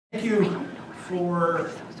Thank you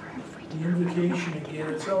for the invitation again.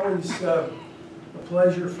 It's always a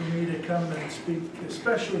pleasure for me to come and speak,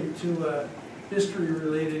 especially to a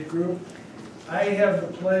history-related group. I have the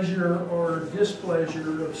pleasure or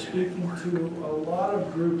displeasure of speaking to a lot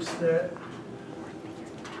of groups that,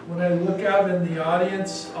 when I look out in the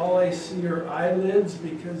audience, all I see are eyelids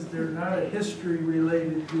because they're not a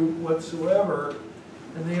history-related group whatsoever.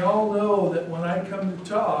 And they all know that when I come to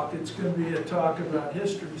talk, it's going to be a talk about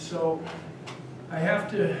history. So I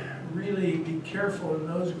have to really be careful in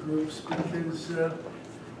those groups because,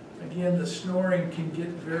 again, the snoring can get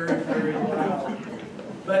very, very loud.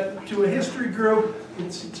 But to a history group,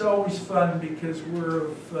 it's always fun because we're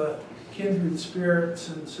of kindred spirits,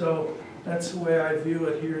 and so that's the way I view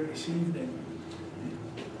it here this evening.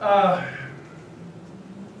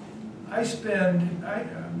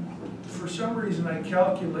 For some reason I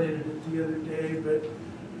calculated it the other day, but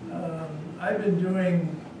I've been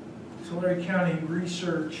doing Tulare County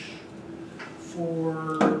research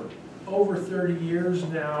for over 30 years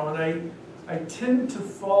now, and I tend to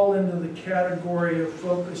fall into the category of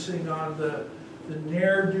focusing on the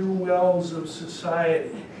ne'er-do-wells of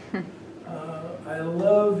society. I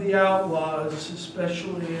love the outlaws,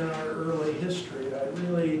 especially in our early history. I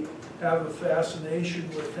really have a fascination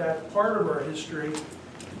with that part of our history.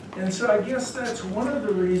 And so I guess that's one of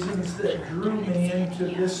the reasons that drew me into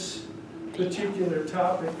this particular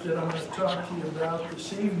topic that I'm going to talk to you about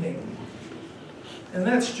this evening. And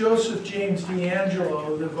that's Joseph James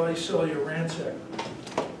DeAngelo, the Visalia Ransacker.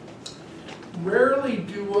 Rarely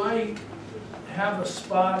do I have a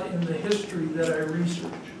spot in the history that I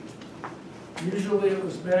research. Usually it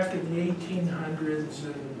was back in the 1800s,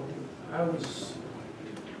 and I was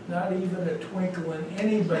not even a twinkle in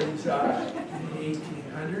anybody's eye in the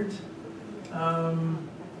 1800s.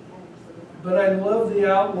 But I love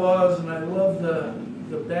the outlaws, and I love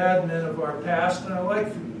the bad men of our past, and I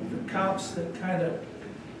like the cops that kind of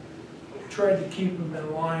tried to keep them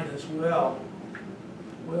in line as well.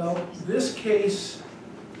 Well, this case,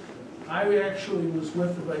 I actually was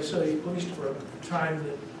with the Visalia Police Department at the time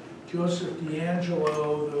that Joseph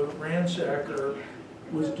DeAngelo, the ransacker,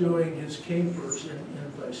 was doing his capers in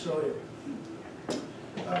Visalia.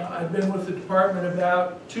 I've been with the department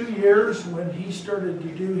about 2 years when he started to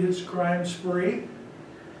do his crime spree,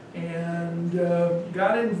 and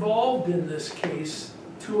got involved in this case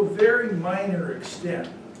to a very minor extent.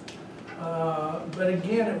 But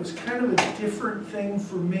again, it was kind of a different thing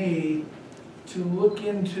for me to look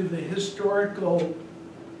into the historical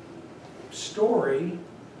story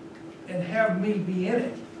and have me be in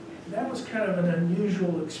it. That was kind of an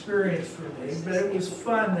unusual experience for me, but it was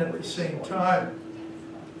fun at the same time.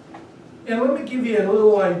 And let me give you a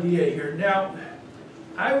little idea here. Now,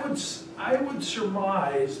 I would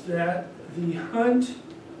surmise that the hunt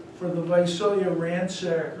for the Visalia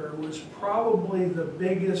Ransacker was probably the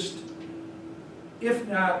biggest, if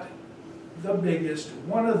not the biggest,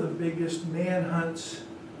 one of the biggest manhunts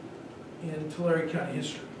in Tulare County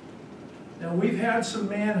history. Now, we've had some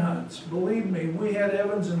manhunts. Believe me, we had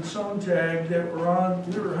Evans and Sontag that were on,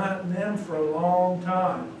 we were hunting them for a long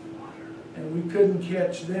time. And we couldn't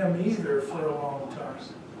catch them either for a long time.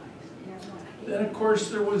 Then, of course,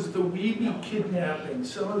 there was the Weeby kidnapping.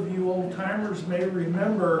 Some of you old-timers may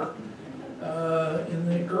remember in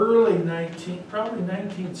the early probably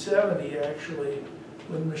 1970 actually,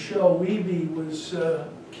 when Michelle Weeby was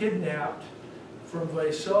kidnapped from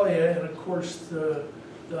Visalia, and of course the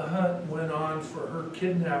hunt went on for her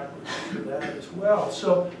kidnappers for that as well.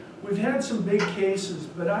 So we've had some big cases,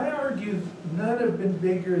 but I argue none have been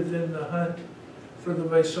bigger than the hunt for the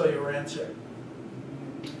Visalia Ransacker.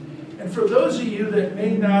 And for those of you that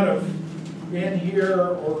may not have been here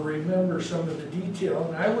or remember some of the detail,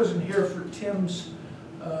 and I wasn't here for Tim's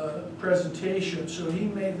presentation, so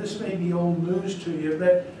this may be old news to you,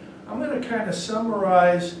 but I'm going to kind of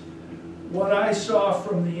summarize what I saw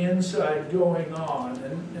from the inside going on.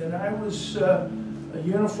 And I was a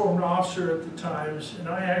uniformed officer at the times, and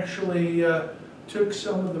I actually took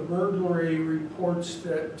some of the burglary reports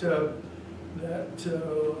that the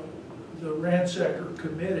ransacker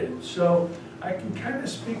committed. So I can kind of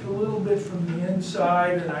speak a little bit from the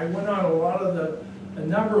inside, and I went on a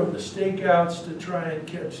number of the stakeouts to try and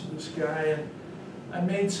catch this guy, and I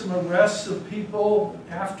made some arrests of people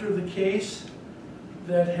after the case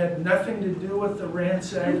that had nothing to do with the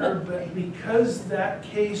ransacker, but because that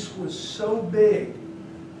case was so big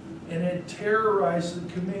and it terrorized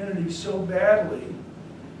the community so badly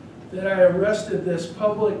that I arrested this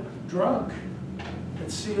public drunk at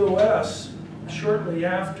COS shortly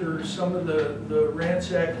after some of the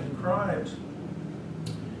ransacking crimes.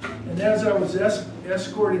 And as I was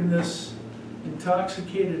escorting this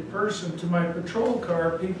intoxicated person to my patrol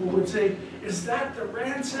car, people would say, "Is that the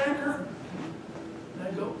ransacker?" And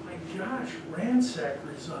I go, "My gosh,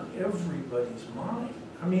 ransacker is on everybody's mind."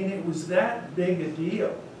 I mean, it was that big a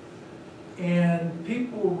deal. And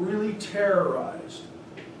people were really terrorized.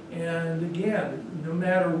 And again, no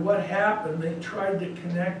matter what happened, they tried to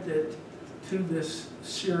connect it to this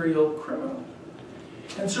serial criminal.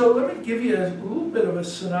 And so let me give you a little bit of a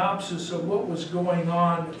synopsis of what was going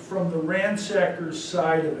on from the ransacker's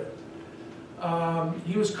side of it.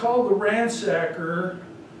 He was called the Ransacker,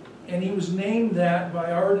 and he was named that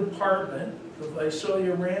by our department, the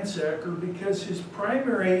Visalia Ransacker, because his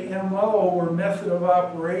primary MO, or method of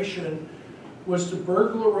operation, was to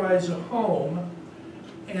burglarize a home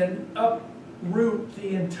and uproot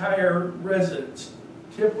the entire residence,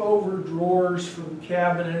 tip over drawers from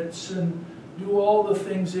cabinets, and do all the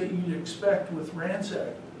things that you'd expect with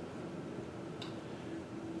ransacking.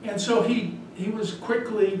 And so he was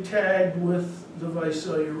quickly tagged with the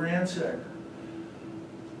Visalia Ransacker.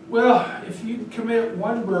 Well, if you commit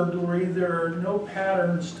one burglary, there are no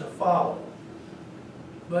patterns to follow.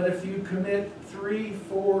 But if you commit 3,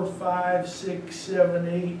 4, 5, 6, 7,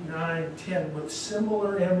 8, 9, 10 with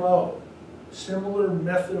similar MO, similar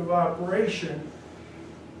method of operation,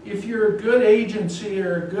 if you're a good agency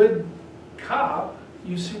or a good cop,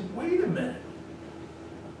 you say, wait a minute,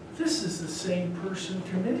 this is the same person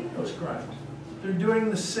committing those crimes. They're doing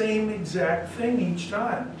the same exact thing each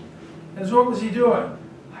time. And so what was he doing?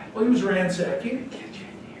 Well, he was ransacking.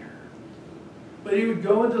 But he would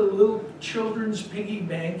go into little children's piggy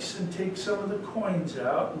banks and take some of the coins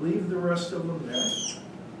out, leave the rest of them there.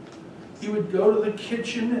 He would go to the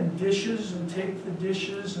kitchen and dishes and take the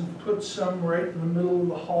dishes and put some right in the middle of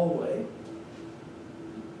the hallway.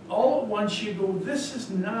 All at once you go, this is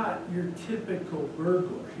not your typical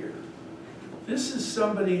burglar here. This is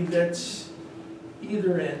somebody that's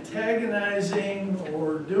either antagonizing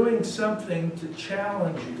or doing something to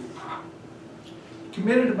challenge you.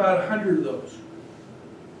 Committed about 100 of those.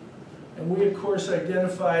 And we, of course,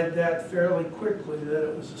 identified that fairly quickly, that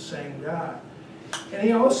it was the same guy. And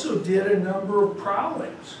he also did a number of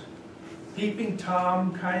prowlings, peeping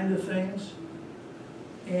Tom kind of things.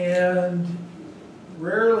 And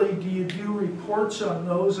rarely do you do reports on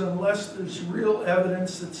those unless there's real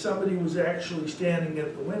evidence that somebody was actually standing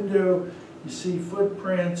at the window, you see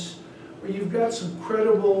footprints, or you've got some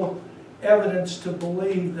credible evidence to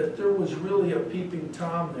believe that there was really a peeping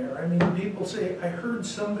Tom there. I mean, people say, I heard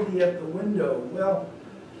somebody at the window. Well,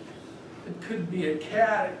 it could be a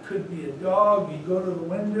cat, it could be a dog. You go to the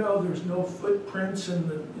window, there's no footprints in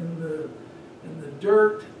the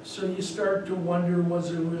dirt, so you start to wonder,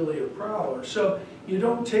 was it really a prowler? So you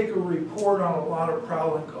don't take a report on a lot of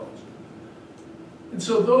prowling calls. And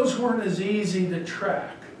so those weren't as easy to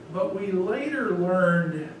track. But we later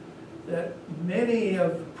learned that many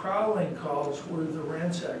of the prowling calls were the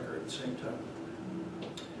ransacker at the same time.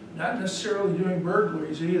 Not necessarily doing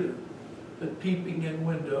burglaries either, but peeping in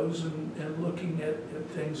windows and looking at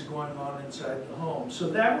things going on inside the home. So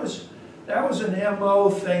that was an MO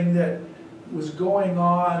thing that was going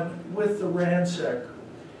on with the ransacker.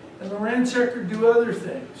 And the ransacker do other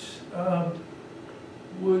things.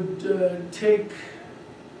 Would take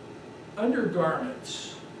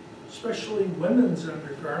undergarments, especially women's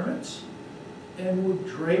undergarments, and would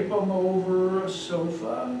drape them over a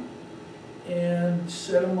sofa and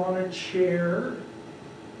set them on a chair.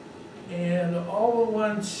 And all at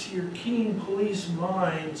once, your keen police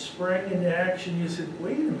mind sprang into action. You said,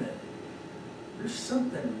 wait a minute, there's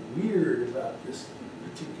something weird about this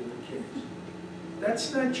particular case.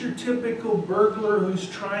 That's not your typical burglar who's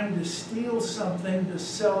trying to steal something to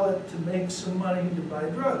sell it to make some money to buy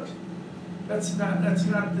drugs. That's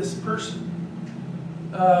not this person.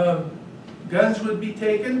 Guns would be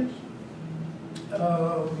taken.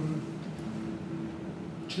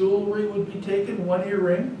 Jewelry would be taken. One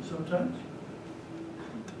earring sometimes.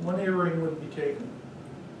 One earring would be taken.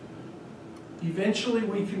 Eventually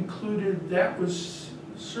we concluded that was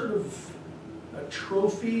sort of a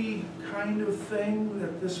trophy kind of thing,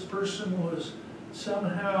 that this person was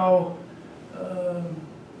somehow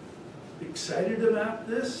excited about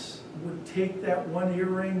this, would take that one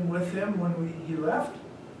earring with him when he left.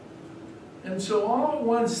 And so all at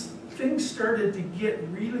once things started to get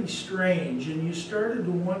really strange, and you started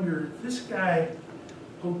to wonder, this guy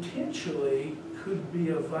potentially could be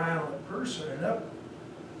a violent person. And up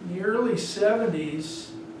in the early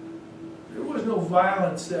 70s, there was no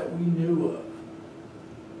violence that we knew of.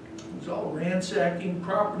 It was all ransacking,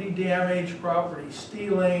 property damage, property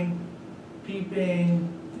stealing, peeping,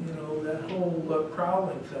 you know, that whole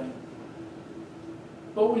prowling thing.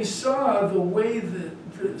 But we saw the way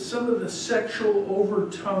that some of the sexual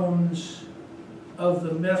overtones of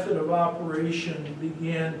the method of operation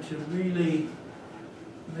began to really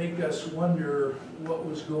make us wonder what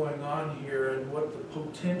was going on here and what the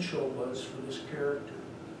potential was for this character.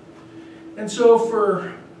 And so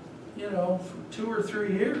for 2 or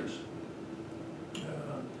 3 years,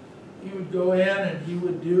 he would go in and he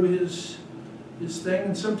would do his thing,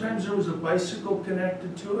 and sometimes there was a bicycle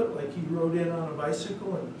connected to it, like he rode in on a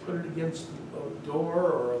bicycle and put it against a door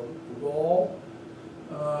or a wall,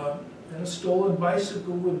 and a stolen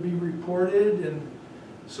bicycle would be reported, and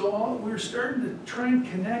so we were starting to try and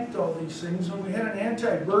connect all these things, and we had an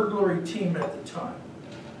anti-burglary team at the time.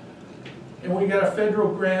 And we got a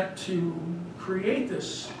federal grant to create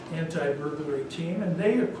this anti-burglary team, and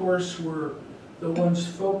they, of course, were the ones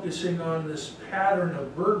focusing on this pattern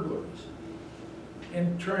of burglaries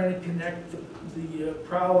and trying to connect the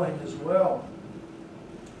prowling as well.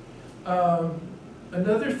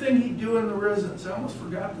 Another thing he'd do in the residence, I almost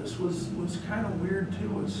forgot this, was kind of weird too,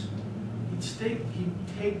 was he'd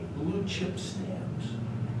take blue chip stamps.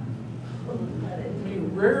 I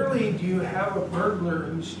mean, rarely do you have a burglar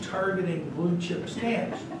who's targeting blue chip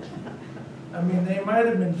stamps. I mean, they might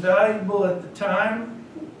have been valuable at the time,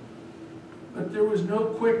 but there was no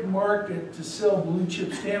quick market to sell blue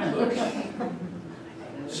chip stamp books.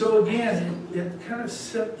 So again, it kind of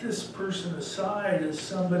set this person aside as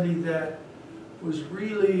somebody that was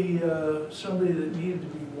really somebody that needed to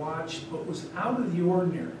be watched, but was out of the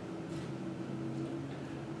ordinary.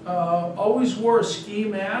 Always wore a ski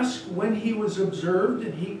mask when he was observed,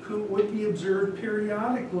 and he would be observed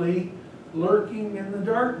periodically lurking in the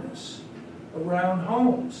darkness around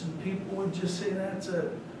homes. And people would just say, that's a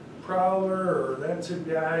prowler, or that's a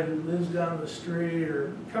guy who lives down the street,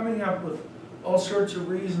 or coming up with all sorts of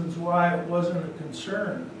reasons why it wasn't a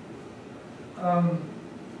concern.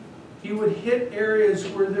 He would hit areas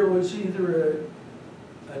where there was either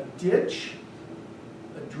a ditch,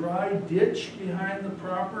 a dry ditch behind the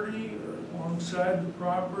property or alongside the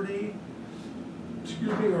property,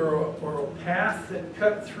 excuse me, or a path that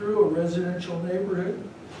cut through a residential neighborhood.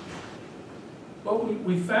 What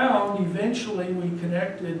we found, eventually we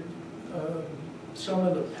connected some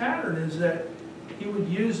of the pattern, is that he would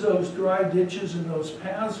use those dry ditches and those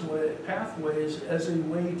pathways as a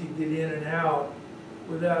way to get in and out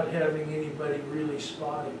without having anybody really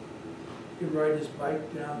spotting. He could ride his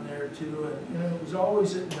bike down there too, and it was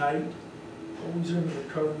always at night, always under the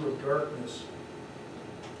cover of darkness.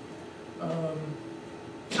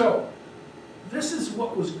 So this is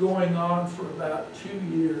what was going on for about 2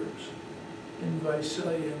 years in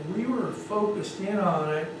Visalia, and we were focused in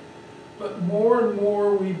on it, but more and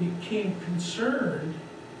more we became concerned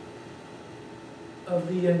of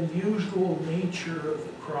the unusual nature of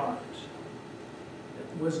the crimes.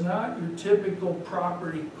 It was not your typical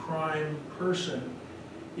property crime person.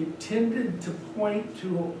 It tended to point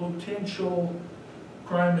to a potential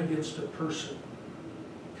crime against a person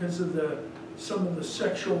because of some of the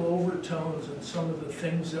sexual overtones and some of the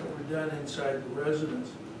things that were done inside the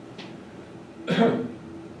residence.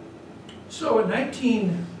 So in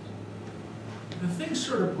the thing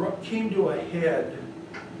sort of came to a head,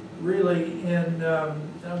 really, in,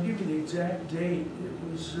 I'll give you the exact date.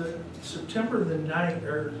 It was September the 9th,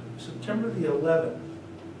 or September the 11th,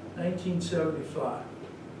 1975.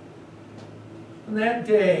 And that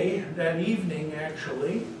day, that evening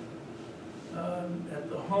actually, at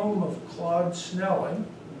the home of Claude Snelling,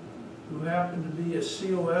 who happened to be a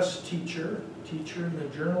COS teacher in the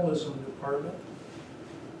journalism department.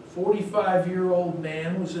 45-year-old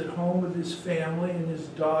man was at home with his family and his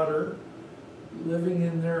daughter, living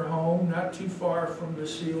in their home not too far from the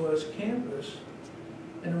COS campus.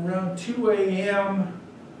 And around 2 a.m.,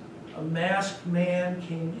 a masked man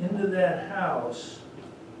came into that house,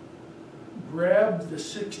 grabbed the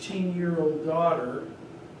 16-year-old daughter,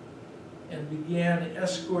 and began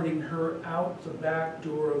escorting her out the back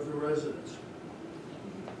door of the residence.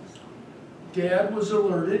 Dad was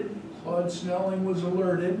alerted, Claude Snelling was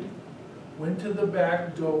alerted, went to the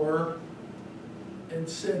back door and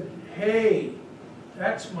said, "Hey,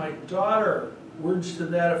 that's my daughter," words to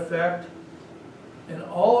that effect. And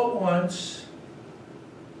all at once,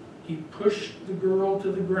 he pushed the girl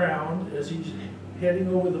to the ground as he's heading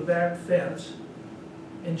over the back fence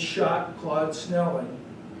and shot Claude Snelling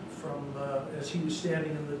as he was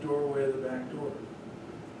standing in the doorway of the back door.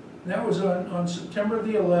 And that was on September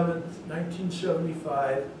the 11th,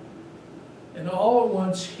 1975. And all at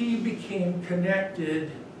once, he became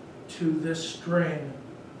connected to this string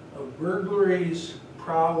of burglaries,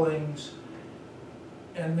 prowlings,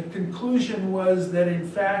 And the conclusion was that in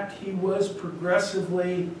fact he was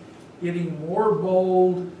progressively getting more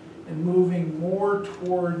bold and moving more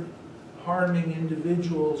toward harming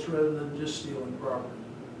individuals rather than just stealing property.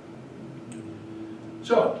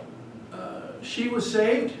 So, she was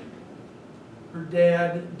saved. Her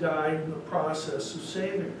dad died in the process of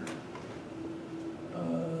saving her.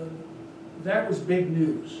 That was big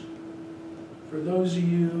news. For those of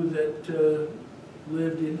you that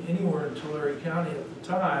lived in anywhere in Tulare County at the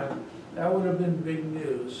time, that would have been big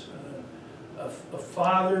news. A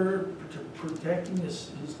father protecting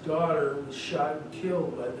his daughter was shot and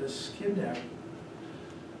killed by this kidnapper.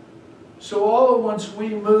 So all at once we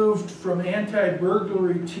moved from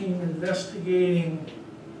anti-burglary team investigating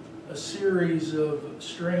a series of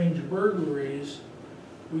strange burglaries.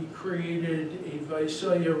 We created a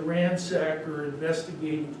Visalia Ransacker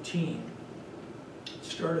investigative team. It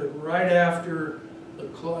started right after the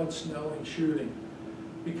Claude Snelling shooting,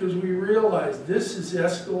 because we realized this is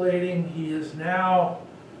escalating. He has now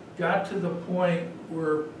got to the point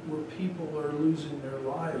where people are losing their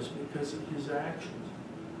lives because of his actions.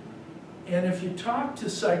 And if you talk to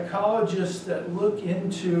psychologists that look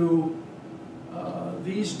into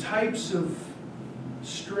these types of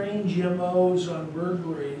strange MOs on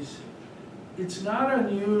burglaries, it's not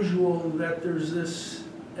unusual that there's this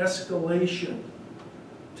escalation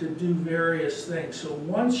to do various things. So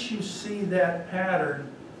once you see that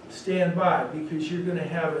pattern, stand by, because you're going to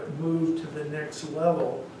have it move to the next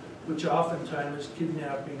level, which oftentimes is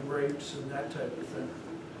kidnapping, rapes, and that type of thing.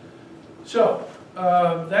 So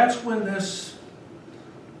that's when this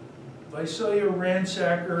Visalia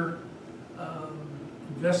Ransacker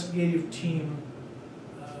investigative team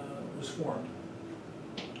was formed.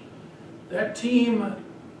 That team,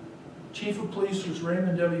 chief of police was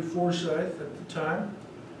Raymond W. Forsyth at the time,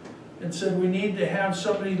 and said we need to have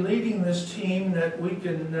somebody leading this team that we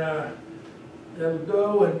can that'll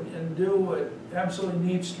go and do what absolutely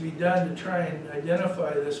needs to be done to try and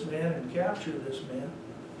identify this man and capture this man.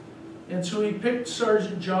 And so he picked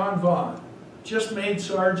Sergeant John Vaughn, just made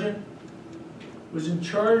sergeant, was in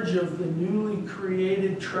charge of the newly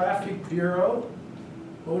created Traffic Bureau,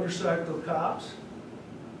 motorcycle cops.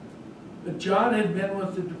 But John had been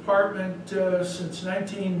with the department since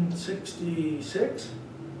 1966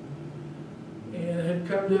 and had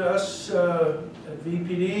come to us at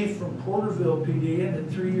VPD from Porterville PD and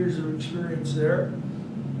had 3 years of experience there.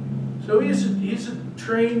 So he's a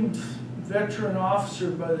trained veteran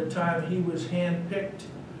officer by the time he was handpicked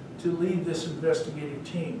to lead this investigative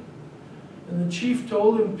team. And the chief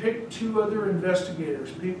told him, pick 2 other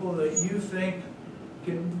investigators, people that you think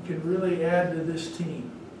can really add to this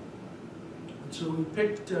team. And so we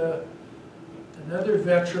picked another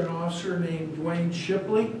veteran officer named Dwayne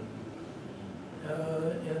Shipley,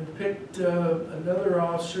 and picked another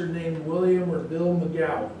officer named William or Bill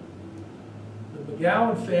McGowan. The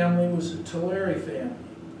McGowan family was a Tulare family.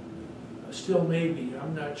 Still maybe,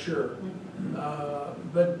 I'm not sure.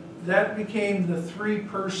 But that became the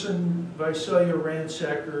 3-person Visalia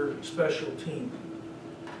Ransacker special team.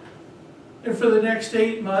 And for the next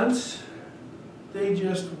 8 months, they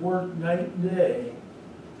just worked night and day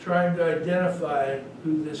trying to identify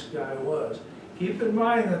who this guy was. Keep in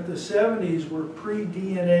mind that the 70s were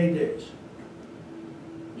pre-DNA days.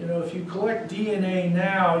 You know, if you collect DNA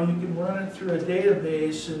now, you can run it through a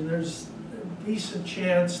database, and there's a decent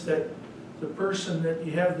chance that the person that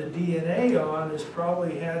you have the DNA on has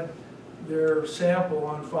probably had their sample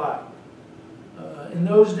on file. In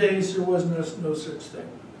those days, there was no such thing.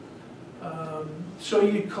 So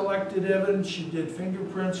you collected evidence, you did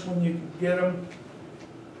fingerprints when you could get them.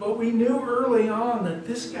 But we knew early on that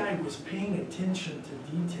this guy was paying attention to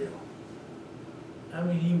detail. I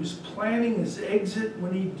mean, he was planning his exit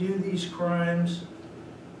when he'd do these crimes,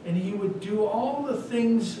 and he would do all the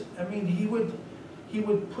things. I mean, he would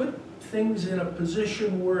put things in a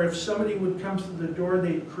position where if somebody would come through the door,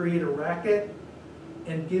 they'd create a racket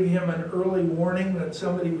and give him an early warning that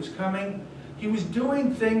somebody was coming. He was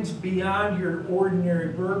doing things beyond your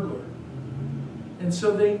ordinary burglar. And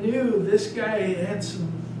so they knew this guy had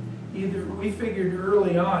some, we figured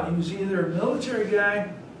early on, he was either a military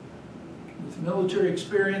guy with military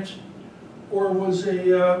experience, or was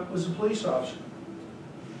a police officer,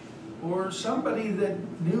 or somebody that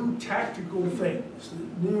knew tactical things,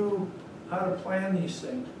 that knew how to plan these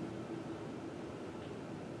things.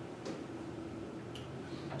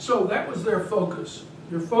 So that was their focus.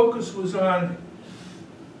 Their focus was on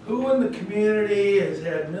who in the community has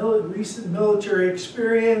had recent military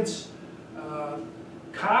experience.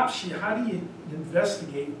 Cops, how do you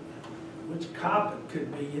investigate which cop it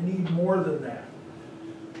could be? You need more than that.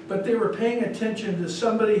 but they were paying attention to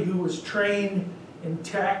somebody who was trained in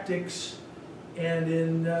tactics and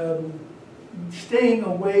in staying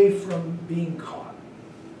away from being caught.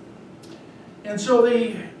 And so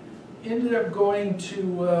they ended up going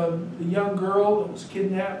to the young girl that was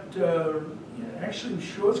kidnapped. Actually,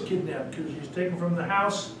 she was kidnapped because she was taken from the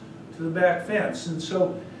house to the back fence. And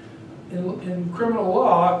so in criminal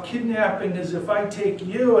law, kidnapping is if I take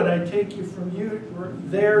you and I take you from you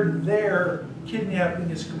there to there, kidnapping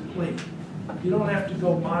is complete. You don't have to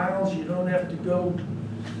go miles, you don't have to go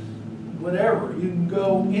whatever. You can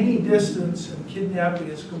go any distance and kidnapping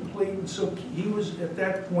is complete. And so he was at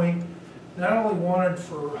that point not only wanted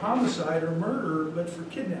for homicide or murder, but for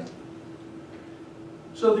kidnapping.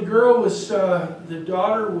 So the girl was, the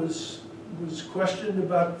daughter was questioned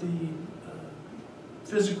about the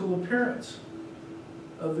physical appearance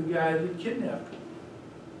of the guy that kidnapped her.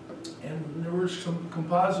 And there were some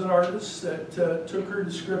composite artists that took her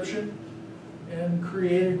description and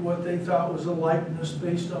created what they thought was a likeness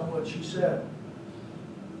based on what she said.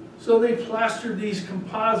 So they plastered these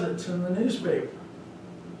composites in the newspaper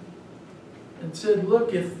and said,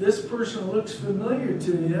 look, if this person looks familiar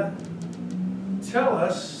to you, tell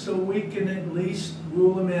us so we can at least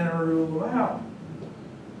rule them in or rule them out.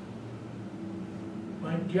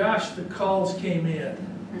 My gosh, the calls came in.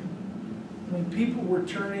 I mean, people were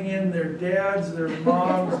turning in their dads, their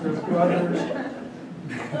moms, their brothers.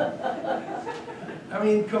 I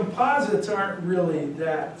mean, composites aren't really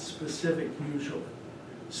that specific usually.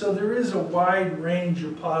 So there is a wide range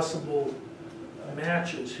of possible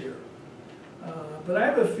matches here. But I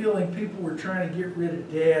have a feeling people were trying to get rid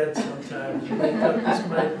of dad sometimes. They thought this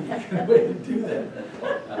might be a good way to do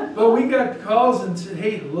that. But we got calls and said,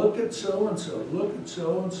 hey, look at so-and-so, look at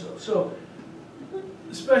so-and-so. So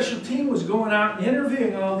the special team was going out and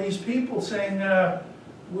interviewing all these people saying,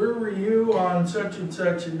 where were you on such and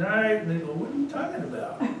such a night? And they go, what are you talking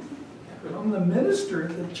about? I'm the minister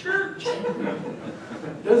at the church.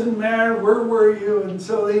 Doesn't matter, where were you? And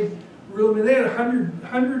so they had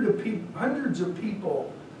hundreds of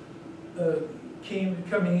people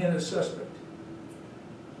coming in as suspect.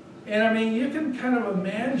 And I mean, you can kind of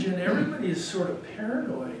imagine everybody is sort of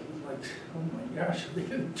paranoid. Like, oh my gosh, are they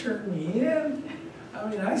going to turn me in? I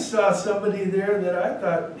mean, I saw somebody there that I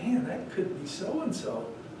thought, man, that could be so-and-so.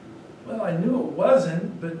 Well, I knew it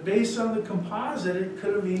wasn't, but based on the composite, it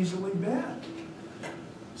could have easily been.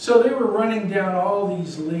 So they were running down all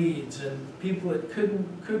these leads, and people that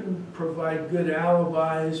couldn't provide good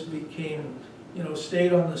alibis became,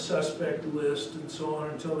 stayed on the suspect list and so on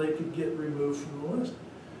until they could get removed from the list.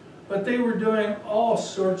 But they were doing all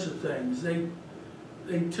sorts of things. They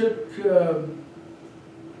took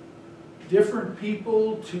different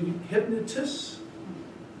people to hypnotists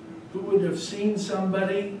who would have seen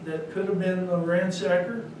somebody that could have been the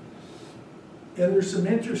ransacker. And there's some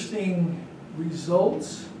interesting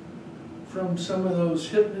results from some of those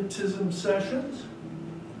hypnotism sessions.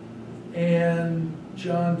 And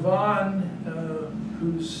John Vaughn,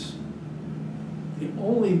 who's the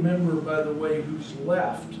only member, by the way, who's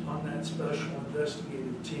left on that special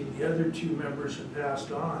investigative team. The other two members have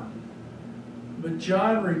passed on. But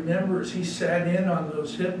John remembers he sat in on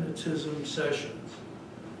those hypnotism sessions.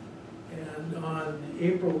 And on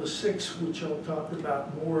April the 6th, which I'll talk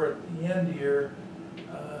about more at the end here,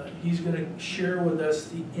 he's going to share with us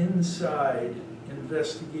the inside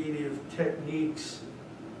investigative techniques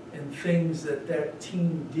and things that that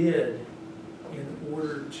team did in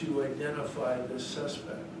order to identify this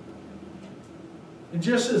suspect. And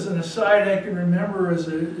just as an aside, I can remember as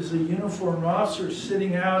a uniformed officer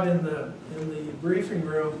sitting out in the briefing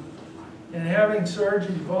room and having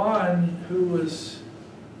Sergeant Vaughn, who was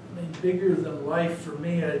bigger than life for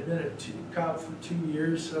me. I had been a cop for 2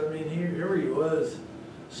 years, so I mean, here he was.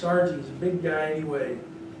 Sergeant, he's a big guy anyway.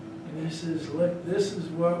 And he says, look, this is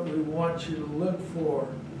what we want you to look for.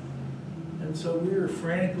 And so we were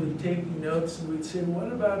frantically taking notes, and we'd say,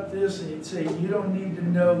 what about this? And he'd say, you don't need to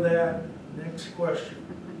know that. Next question.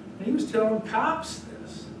 And he was telling cops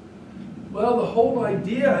this. Well, the whole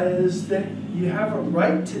idea is that you have a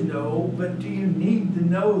right to know, but do you need to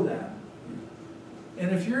know that?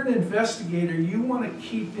 And if you're an investigator, you want to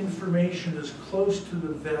keep information as close to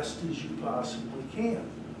the vest as you possibly can.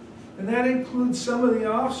 And that includes some of the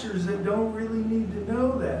officers that don't really need to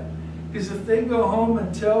know that. Because if they go home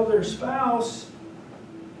and tell their spouse,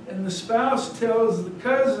 and the spouse tells the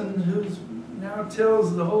cousin, who now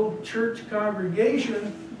tells the whole church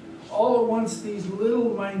congregation, all at once these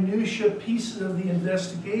little minutia pieces of the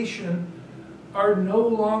investigation are no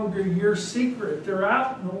longer your secret. They're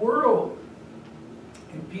out in the world.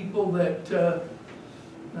 And people that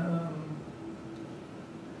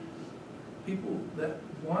people that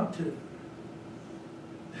want to.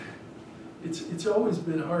 It's always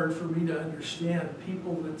been hard for me to understand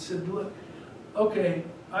people that said, look, okay,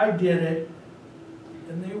 I did it,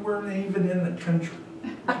 and they weren't even in the country.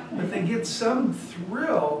 But they get some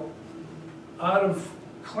thrill out of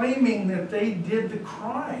claiming that they did the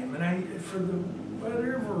crime. And for the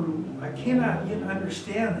whatever, I cannot yet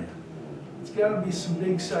understand that. It's got to be some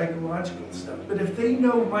big psychological stuff. But if they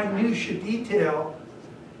know minutia detail,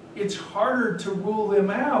 it's harder to rule them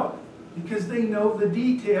out because they know the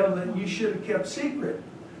detail that you should have kept secret.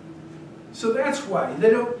 So that's why they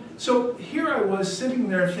don't. So here I was sitting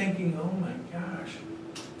there thinking, oh my gosh,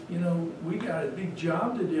 you know, we got a big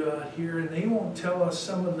job to do out here, and they won't tell us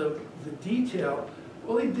some of the detail.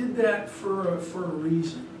 Well, they did that for a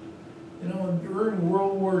reason. You know, during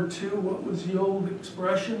World War II, what was the old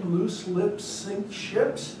expression? Loose lips sink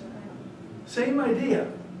ships. Same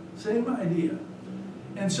idea, same idea.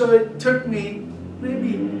 And so it took me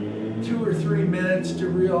maybe 2 or 3 minutes to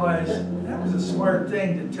realize that was a smart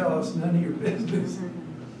thing to tell us none of your business.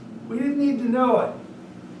 We didn't need to know it,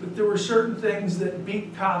 but there were certain things that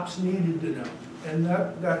beat cops needed to know, and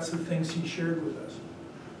that's the things he shared with us.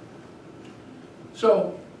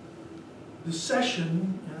 So the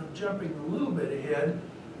session, and I'm jumping a little bit ahead,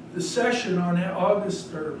 the session on April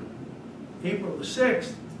the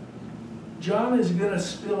 6th, John is going to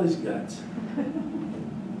spill his guts.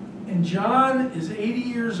 And John is 80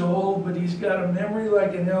 years old, but he's got a memory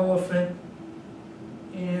like an elephant.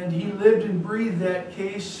 And he lived and breathed that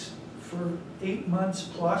case for 8 months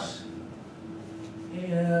plus.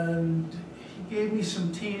 And he gave me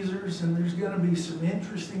some teasers, and there's going to be some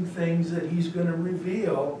interesting things that he's going to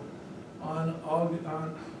reveal on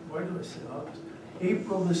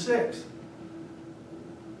April the 6th.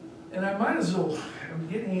 And I might as well, I'm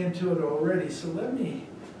getting into it already, so let me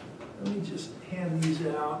just hand these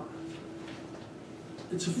out.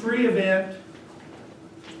 It's a free event.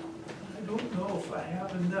 I don't know if I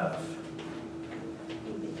have enough.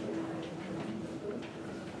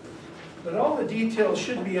 But all the details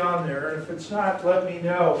should be on there, and if it's not, let me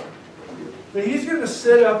know. But he's going to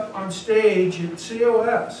sit up on stage at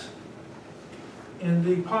COS in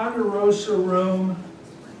the Ponderosa Room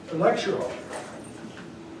lecture hall.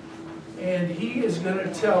 And he is going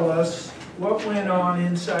to tell us what went on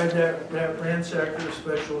inside that Ransacker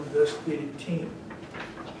Special Investigative Team.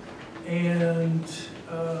 And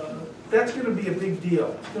that's going to be a big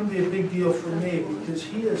deal. It's going to be a big deal for me because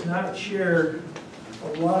he has not shared a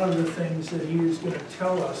lot of the things that he is going to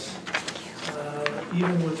tell us,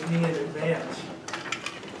 even with me in advance.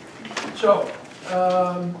 So,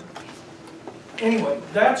 anyway,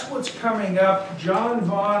 that's what's coming up. John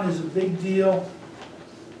Vaughn is a big deal.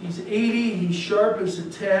 He's 80, he's sharp as a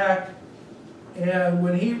tack. And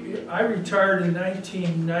when I retired in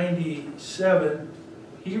 1997,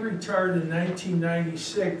 he retired in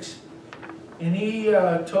 1996, and he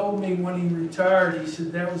told me when he retired, he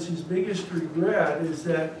said that was his biggest regret, is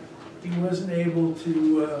that he wasn't able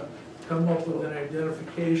to come up with an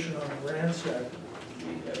identification on the ransacker.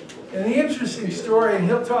 And the interesting story, and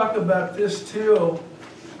he'll talk about this too,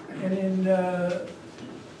 and in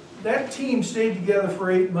that team stayed together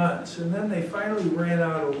for 8 months, and then they finally ran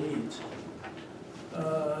out of leads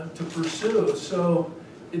to pursue. So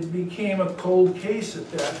it became a cold case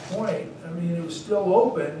at that point. I mean, it was still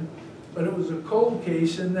open, but it was a cold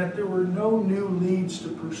case in that there were no new leads to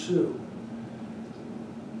pursue.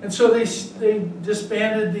 And so they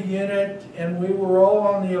disbanded the unit, and we were all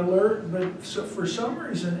on the alert, but so for some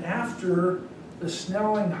reason after the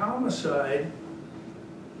Snelling homicide,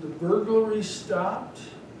 the burglary stopped,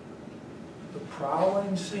 the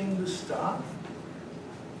prowling seemed to stop,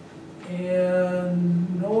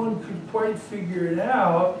 and no one could quite figure it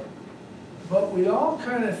out, but we all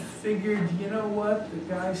kind of figured, you know what, the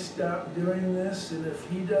guy stopped doing this, and if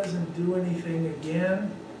he doesn't do anything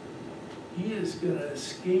again, he is going to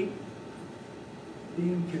escape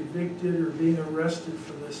being convicted or being arrested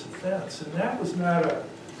for this offense. And that was not a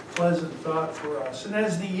pleasant thought for us. And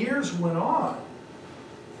as the years went on,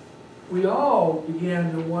 we all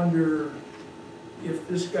began to wonder if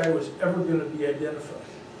this guy was ever going to be identified.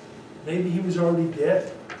 Maybe he was already dead.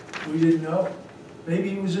 We didn't know. Maybe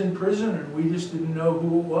he was in prison and we just didn't know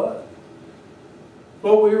who it was.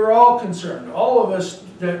 But we were all concerned. All of us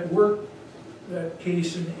that worked that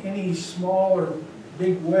case in any small or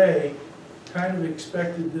big way kind of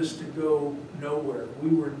expected this to go nowhere. We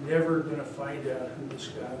were never going to find out who this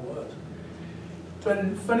guy was. But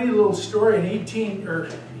a funny little story, in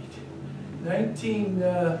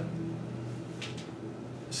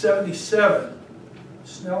 1977,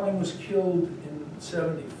 Snelling was killed in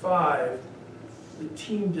 75. the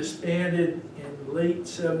team disbanded in late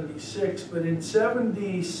 '76, but in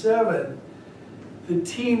 '77, the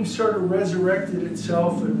team sort of resurrected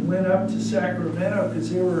itself and went up to Sacramento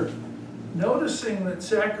because they were noticing that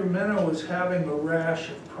Sacramento was having a rash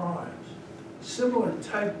of crimes, similar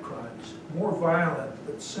type crimes, more violent,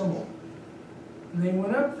 but similar. And they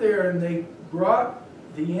went up there and they brought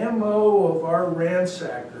the MO of our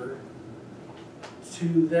ransacker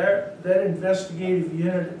to that investigative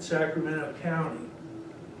unit at Sacramento County.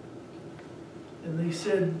 And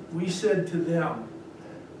we said to them,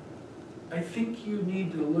 I think you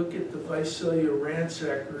need to look at the Visalia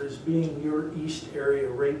Ransacker as being your East Area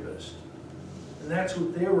rapist. And that's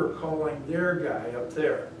what they were calling their guy up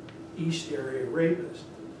there, East Area rapist.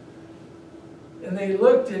 And they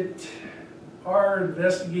looked at our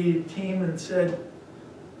investigative team and said,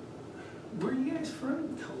 where are you guys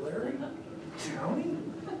from? Tulare County?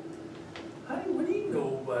 Honey, what do you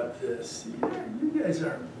know about this? You guys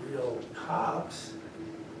aren't real cops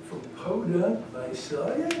from Podunk,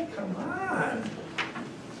 Visalia? Come on.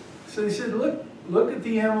 So they said, look at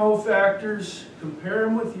the MO factors, compare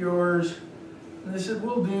them with yours. And they said,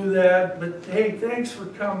 we'll do that, but hey, thanks for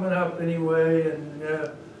coming up anyway, and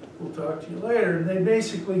we'll talk to you later. And they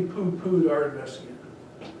basically poo-pooed our investigator.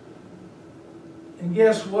 And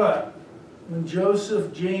guess what? When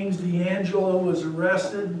Joseph James DeAngelo was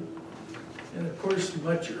arrested, and of course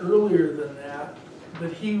much earlier than that,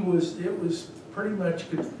 but it was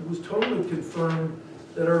totally confirmed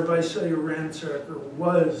that our Visalia Ransacker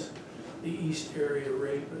was the East Area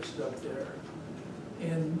rapist up there.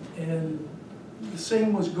 And the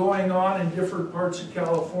same was going on in different parts of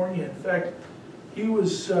California. In fact, he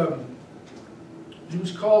was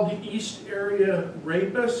called the East Area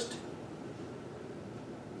Rapist.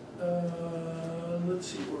 Let's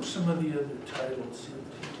see, what were some of the other titles?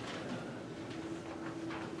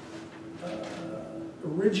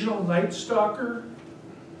 Original Night Stalker,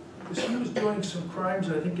 because he was doing some crimes,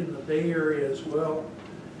 I think, in the Bay Area as well.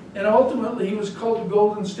 And ultimately, he was called the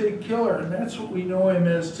Golden State Killer, and that's what we know him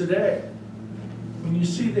as today. When you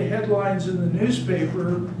see the headlines in the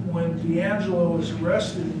newspaper when DeAngelo was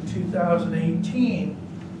arrested in 2018,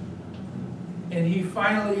 and he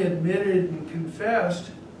finally admitted and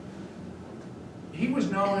confessed, he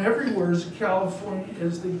was known everywhere as California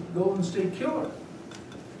as the Golden State Killer.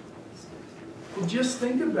 Well, just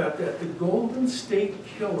think about that. The Golden State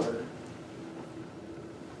Killer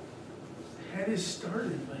had his start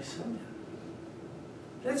in Visalia.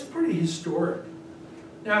 That's pretty historic.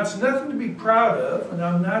 Now, it's nothing to be proud of, and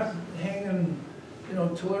I'm not hanging,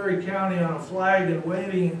 Tulare County on a flag and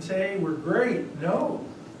waving and saying, hey, we're great. No,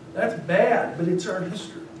 that's bad, but it's our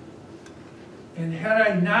history. And had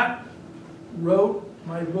I not wrote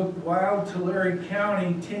my book, Wild Tulare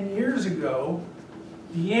County, 10 years ago,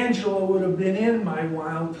 DeAngelo would have been in my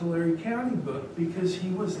Wild Tulare County book because he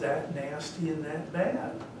was that nasty and that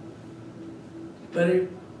bad. But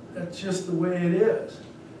that's just the way it is.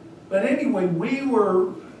 But anyway, we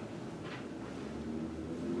were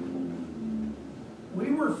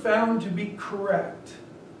found to be correct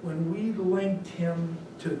when we linked him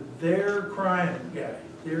to their crime guy,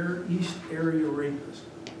 their East Area rapist.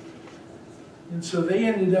 And so they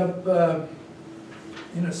ended up,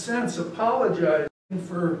 in a sense, apologizing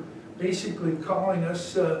for basically calling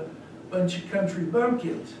us a bunch of country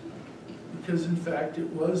bumpkins, because in fact it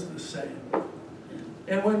was the same.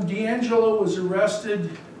 And when DeAngelo was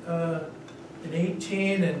arrested in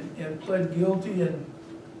 18 and pled guilty in,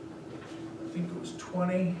 I think it was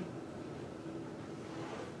 20,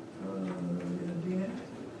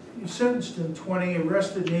 he was sentenced in 20,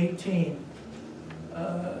 arrested in 18.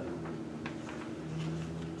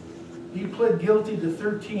 He pled guilty to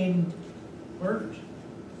 13 murders,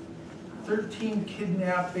 13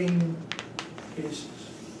 kidnapping cases.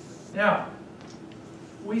 Now,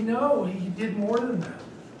 we know he did more than that.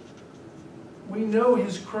 We know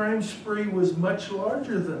his crime spree was much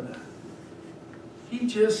larger than that. He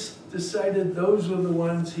just decided those were the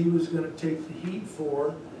ones he was going to take the heat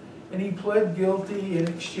for, and he pled guilty in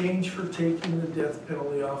exchange for taking the death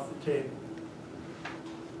penalty off the table.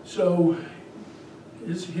 So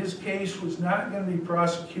his case was not going to be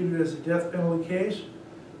prosecuted as a death penalty case,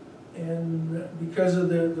 and because of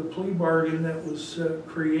the plea bargain that was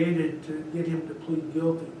created to get him to plead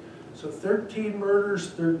guilty. So 13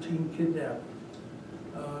 murders, 13 kidnappings.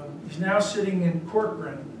 He's now sitting in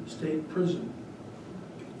Corcoran State Prison.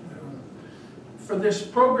 For this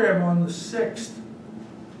program on the 6th,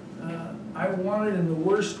 I wanted in the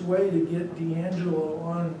worst way to get DeAngelo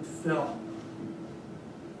on film,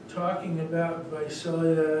 talking about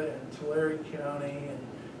Visalia and Tulare County,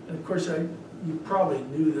 and of course you probably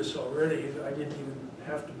knew this already, I didn't even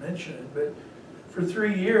have to mention it, but for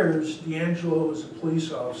 3 years, DeAngelo was a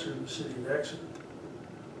police officer in the city of Exeter.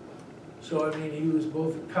 So, I mean, he was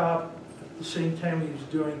both a cop, at the same time he was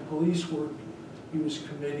doing police work, he was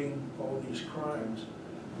committing all these crimes,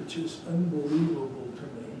 which is unbelievable to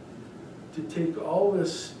me, to take all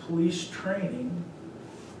this police training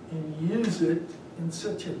and use it in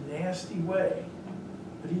such a nasty way.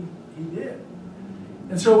 But he did.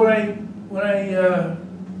 And so when I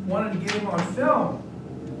wanted to get him on film,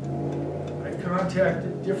 I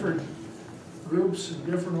contacted different groups and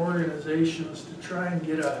different organizations to try and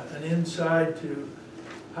get an insight to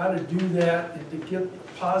how to do that and to get a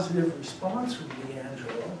positive response from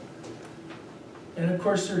DeAngelo. And of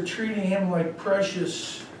course they're treating him like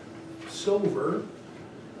precious silver,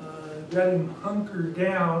 got him hunkered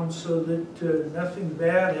down so that nothing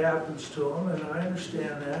bad happens to him, and I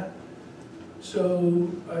understand that.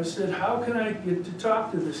 So I said, how can I get to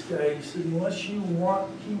talk to this guy? He said, unless he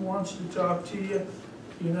wants to talk to you,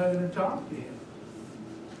 you're not going to talk to him.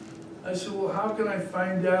 I said, well, how can I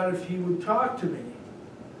find out if he would talk to me?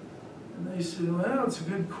 And they said, well, it's a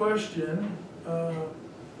good question.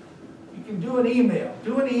 You can do an email.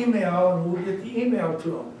 Do an email and we'll get the email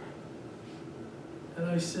to him. And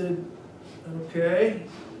I said, okay,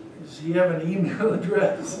 does he have an email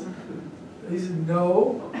address? He said,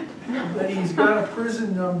 no, but he's got a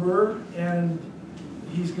prison number and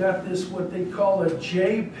he's got this, what they call a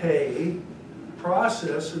JPay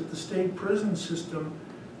process at the state prison system.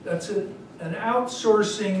 That's an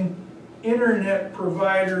outsourcing internet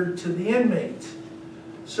provider to the inmates.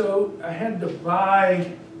 So I had to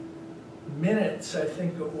buy minutes, I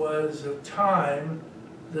think it was, of time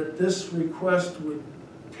that this request would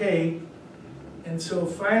take. And so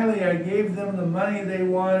finally I gave them the money they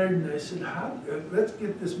wanted, and I said, let's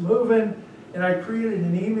get this moving. And I created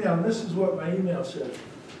an email, and this is what my email said.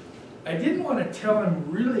 I didn't want to tell him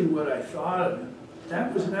really what I thought of him.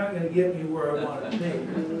 That was not going to get me where I wanted to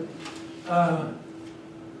be. Oh,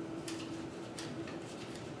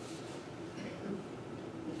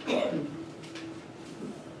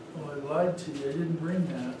 I lied to you. I didn't bring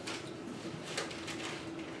that.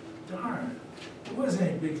 Darn. It wasn't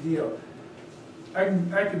any big deal. I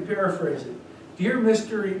can paraphrase it. Dear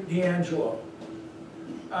Mr. DeAngelo,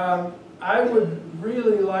 I would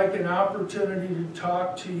really like an opportunity to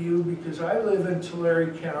talk to you because I live in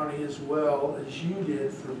Tulare County as well as you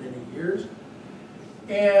did for many years.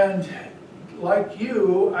 And like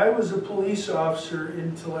you, I was a police officer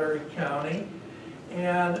in Tulare County.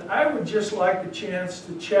 And I would just like a chance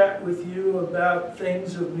to chat with you about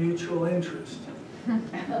things of mutual interest.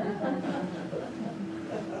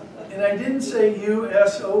 And I didn't say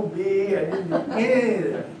U-S-O-B, I didn't do any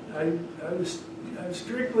of that. I was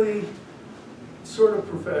strictly sort of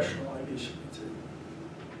professional, I guess you could say.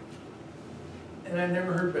 And I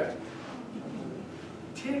never heard back.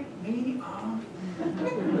 Tick me off.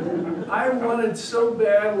 I wanted so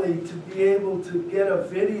badly to be able to get a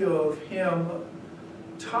video of him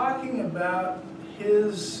talking about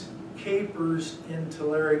his capers in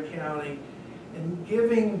Tulare County and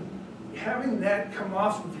having that come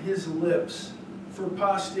off of his lips for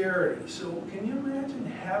posterity. So can you imagine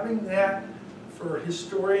having that for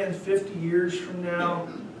historians 50 years from now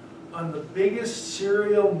on the biggest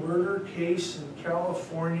serial murder case in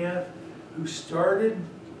California, who started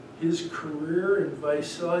his career in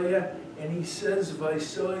Visalia, and he says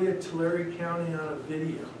Visalia, Tulare County on a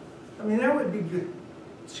video? I mean, that would be good.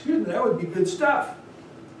 Excuse me, that would be good stuff.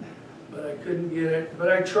 But I couldn't get it. But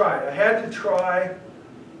I tried. I had to try.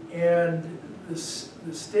 And the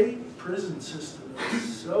state prison system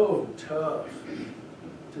is so tough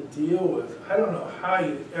to deal with. I don't know how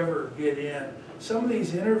you ever get in. Some of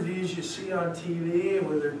these interviews you see on TV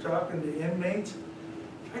where they're talking to inmates,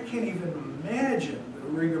 I can't even imagine the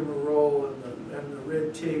rigmarole and the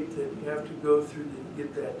red tape that you have to go through to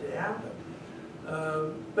get that to happen.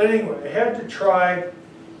 But anyway, I had to try.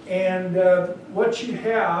 And what you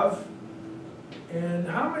have, and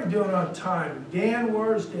how am I doing on time? Dan,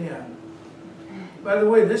 where's Dan? By the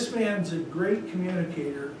way, this man's a great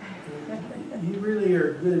communicator. You really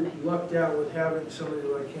are good, lucked out with having somebody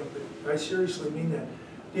like him, but I seriously mean that.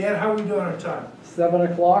 Dan, how are we doing on time? 7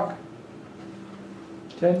 o'clock,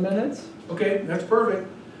 10 minutes. Okay, that's perfect.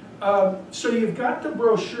 So you've got the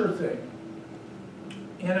brochure thing.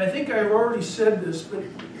 And I think I've already said this, but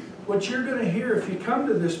what you're going to hear if you come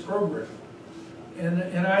to this program,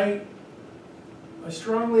 and I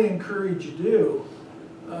strongly encourage you to do,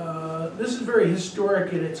 this is very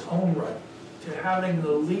historic in its own right, to having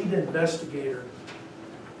the lead investigator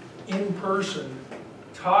in person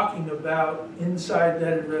talking about inside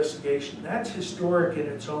that investigation. That's historic in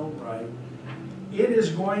its own right. It is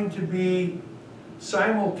going to be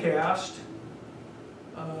simulcast.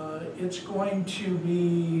 It's going to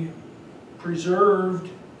be preserved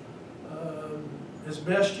as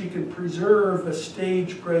best you can preserve a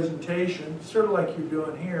stage presentation, sort of like you're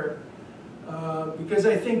doing here, because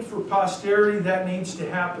I think for posterity that needs to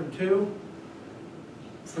happen too.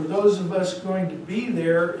 For those of us going to be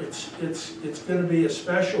there, it's going to be a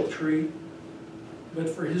special treat. But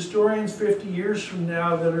for historians 50 years from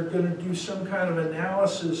now that are going to do some kind of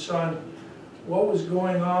analysis on what was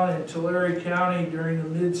going on in Tulare County during the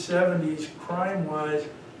mid-70s crime-wise,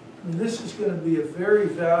 I mean, this is going to be a very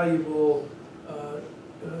valuable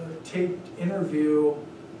taped interview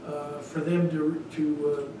for them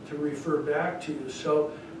to refer back to.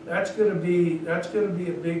 So that's going to be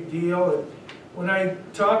a big deal. And when I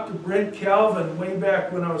talked to Brent Calvin way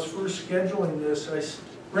back when I was first scheduling this,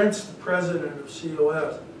 Brent's the president of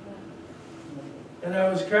COS, and I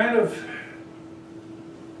was kind of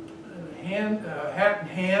hat in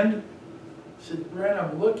hand. I said, Brent,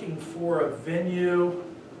 I'm looking for a venue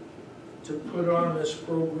to put on this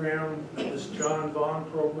program, this John Vaughn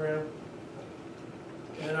program.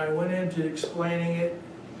 And I went into explaining it,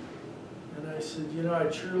 and I said, you know,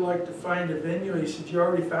 I'd sure like to find a venue. He said, you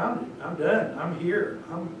already found it. I'm done. I'm here.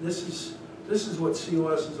 This is what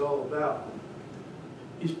COS is all about.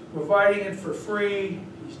 He's providing it for free.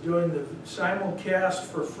 He's doing the simulcast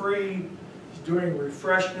for free. He's doing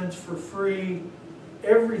refreshments for free.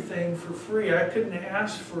 Everything for free. I couldn't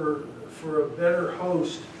ask for a better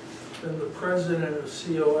host than the president of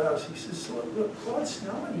COS. He says, look, Claude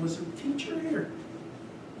Snelling was a teacher here.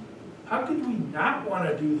 How could we not want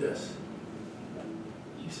to do this?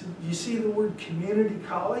 He said, you see the word community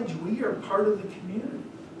college? We are part of the community.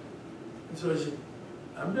 And so I said,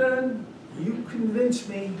 I'm done. You convinced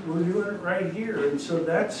me we're doing it right here. And so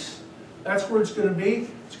that's where it's going to be.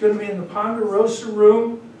 It's going to be in the Ponderosa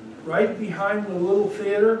room, right behind the little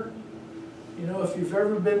theater. You know, if you've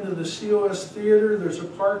ever been to the COS theater, there's a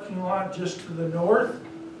parking lot just to the north.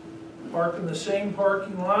 Park in the same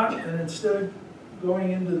parking lot, and instead of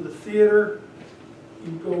going into the theater,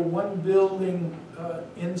 you go one building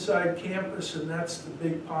inside campus, and that's the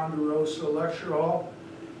big Ponderosa lecture hall.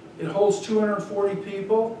 It holds 240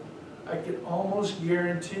 people. I can almost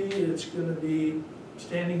guarantee it's going to be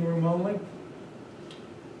standing room only.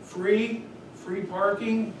 Free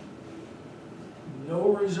parking, no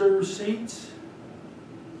reserved seats,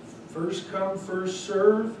 first come, first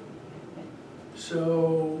serve.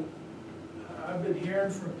 So I've been hearing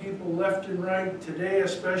from people left and right today,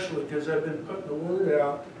 especially because I've been putting the word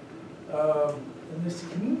out. And they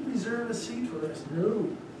said, can you reserve a seat for us? No.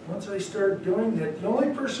 Once I start doing that, the only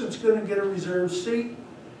person that's going to get a reserved seat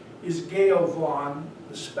is Gail Vaughn,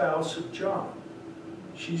 the spouse of John.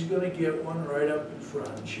 She's going to get one right up in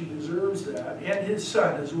front. She deserves that. And his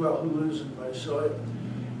son as well, who lives in Visalia.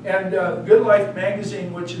 And Good Life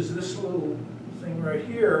magazine, which is this little thing right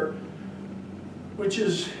here, which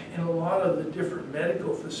is in a lot of the different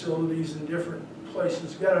medical facilities in different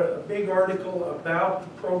places, got a big article about the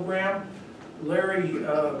program. Larry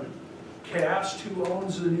Cast, who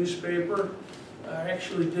owns the newspaper,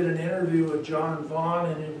 actually did an interview with John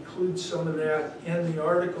Vaughn and includes some of that in the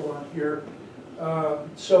article on here.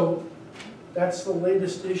 So that's the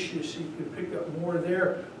latest issue, so you can pick up more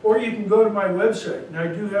there. Or you can go to my website. And I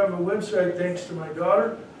do have a website thanks to my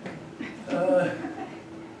daughter. I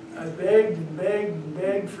begged and begged and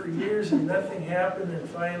begged for years and nothing happened, and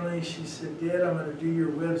finally she said, Dad, I'm going to do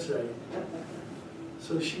your website.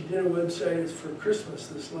 So she did a website. It's for Christmas,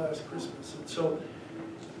 this last Christmas. And so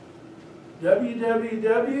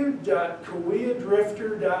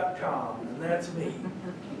www.kawiyadrifter.com, and that's me.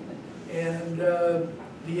 And the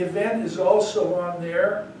event is also on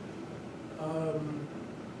there.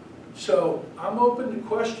 So I'm open to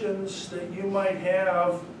questions that you might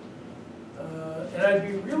have. And I'd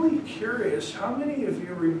be really curious, how many of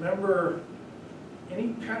you remember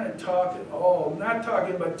any kind of talk at all? I'm not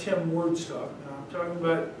talking about Tim Ward's talk now. I'm talking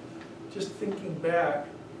about just thinking back.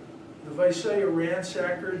 The Visalia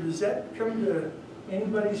Ransacker, does that come to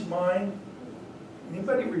anybody's mind?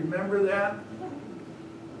 Anybody remember that?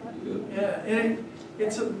 Yeah, and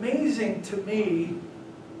it's amazing to me,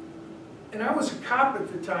 and I was a cop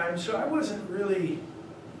at the time, so I wasn't really,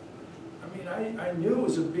 I mean, I knew it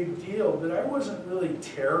was a big deal, but I wasn't really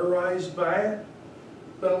terrorized by it.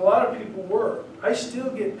 But a lot of people were. I still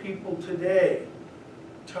get people today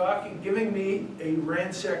giving me a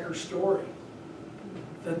ransacker story.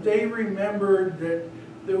 That they remembered that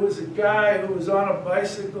there was a guy who was on a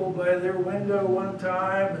bicycle by their window one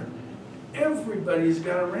time, and everybody's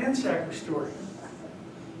got a Ransacker story.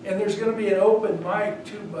 And there's going to be an open mic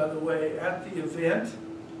too, by the way, at the event,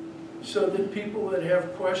 so that people that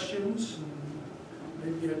have questions,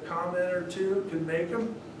 maybe a comment or two, can make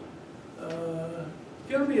them. It's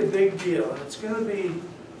going to be a big deal, and it's going to be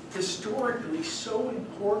historically so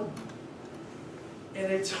important.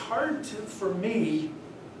 And it's hard to, for me,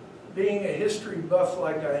 being a history buff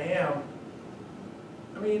like I am,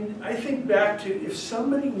 I mean, I think back to if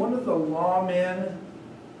somebody, one of the lawmen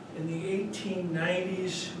in the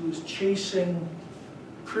 1890s who was chasing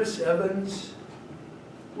Chris Evans,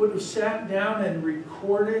 would have sat down and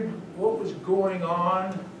recorded what was going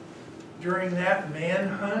on during that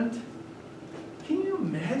manhunt. Can you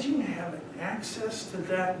imagine having access to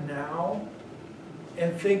that now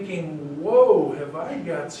and thinking, whoa, have I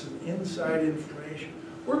got some inside information?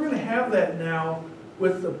 We're going to have that now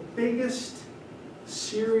with the biggest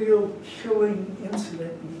serial killing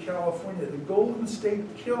incident in California. The Golden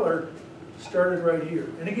State Killer started right here.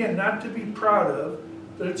 And again, not to be proud of,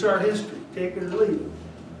 but it's our history. Take it or leave it.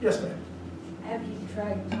 Yes, ma'am. Have you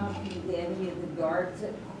tried talking to any of the guards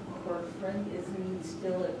at Corcoran? Isn't he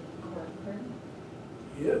still at Corcoran?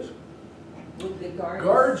 He is. Would the guards?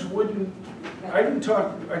 Guards wouldn't, I didn't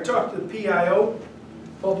talk, I talked to the PIO,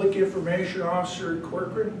 Public Information Officer at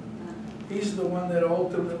Corcoran. He's the one that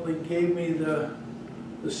ultimately gave me the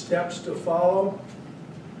steps to follow.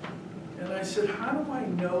 And I said, how do I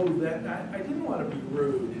know that, I didn't want to be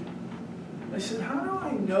rude. I said, how do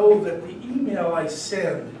I know that the email I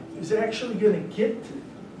send is actually going to get to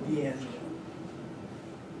DeAngelo?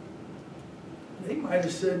 They might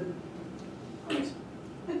have said,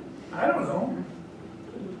 I don't know.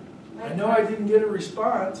 I know I didn't get a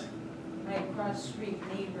response. My cross-street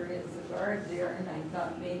neighbor is a guard there, and I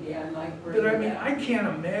thought maybe I might bring it But I mean, up. I can't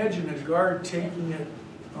imagine a guard taking it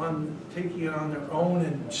on their own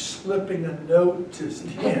and slipping a note to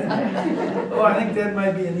Stan. Oh, I think that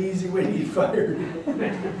might be an easy way to get fired.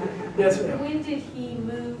 Yes, ma'am. When did he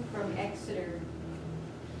move from Exeter?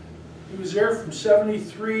 He was there from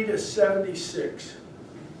 73 to 76.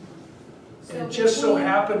 And it just so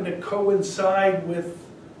happened to coincide with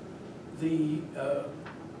the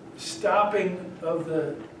stopping of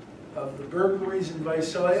the burglaries in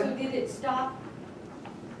Visalia. So did it stop?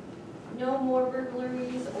 No more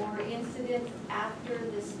burglaries or incidents after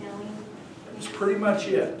the Snelling? That's pretty much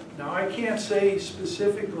it. Now, I can't say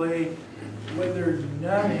specifically whether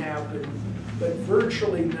none happened, but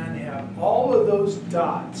virtually none happened. All of those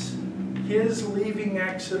dots, his leaving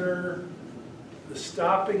Exeter, the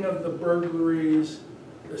stopping of the burglaries,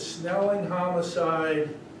 the Snelling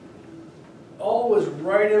homicide, all was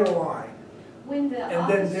right in a line. When the And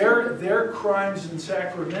then their crimes in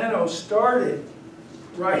Sacramento started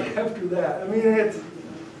right after that. I mean, it's...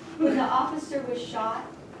 when the officer was shot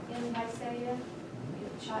in Visalia,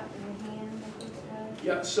 shot in the hand, I think it was.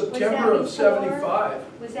 Yeah, September of 75.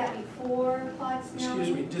 Was that before Claude Snelling?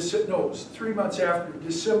 Excuse me, no, it was 3 months after,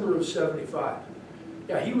 December of 75.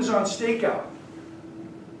 Yeah, he was on stakeout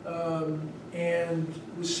and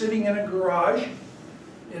was sitting in a garage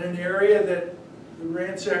in an area that the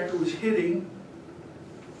ransacker was hitting,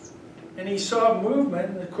 and he saw movement,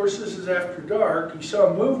 and of course this is after dark, he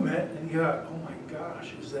saw movement, and he thought, oh my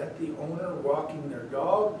gosh, is that the owner walking their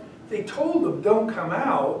dog? They told him, don't come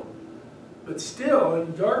out, but still,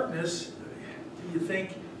 in darkness, do you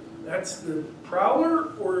think that's the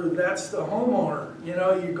prowler, or that's the homeowner? You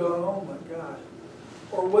know, you're going, oh my gosh.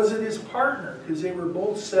 Or was it his partner? Because they were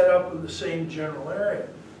both set up in the same general area.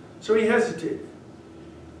 So he hesitated.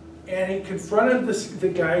 And he confronted the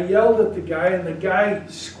guy, yelled at the guy, and the guy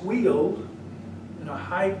squealed in a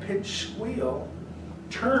high-pitched squeal,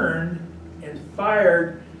 turned and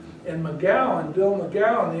fired. And McGowan, Bill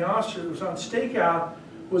McGowan, the officer that was on stakeout,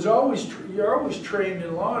 was you're always trained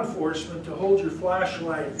in law enforcement to hold your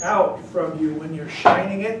flashlight out from you when you're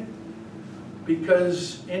shining it,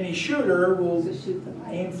 because any shooter will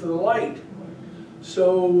aim for the light.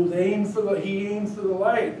 So he aimed for the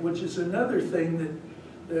light, which is another thing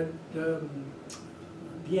that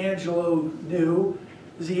DeAngelo knew,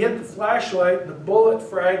 is he hit the flashlight and the bullet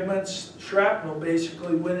fragments, shrapnel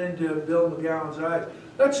basically, went into Bill McGowan's eyes.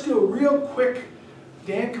 Let's do a real quick,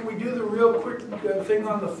 Dan, can we do the real quick thing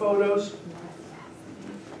on the photos?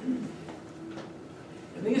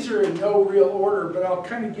 And these are in no real order, but I'll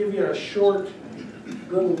kind of give you a short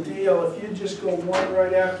little deal. If you just go one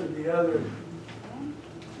right after the other.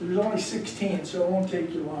 There's only 16, so it won't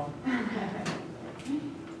take you long.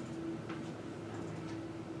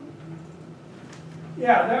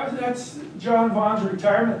 Yeah, that's John Vaughn's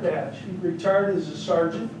retirement badge. He retired as a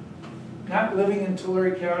sergeant, not living in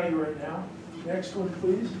Tulare County right now. Next one,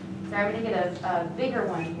 please. So I'm gonna get a bigger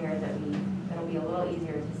one here that'll be a little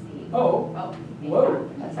easier to see. Oh, Oh, maybe whoa.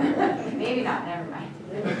 not. Maybe not, never mind.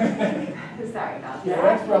 Sorry about that. Yeah,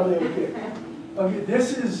 that's probably okay. Okay,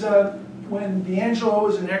 this is when DeAngelo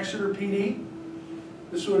was in Exeter PD.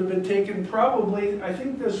 This would have been taken probably, I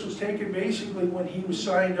think this was taken basically when he was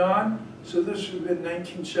signed on, so this would have been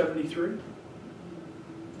 1973.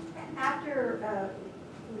 After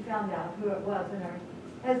we found out who it was and everything,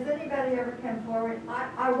 has anybody ever come forward?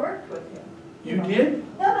 I worked with him. You did?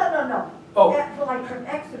 No. Oh. Like from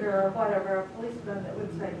Exeter or whatever, a policeman that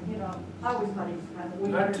would say, I always thought he was kind of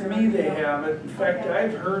weird. Not to me they haven't. In fact, Okay.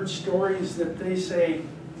 I've heard stories that they say,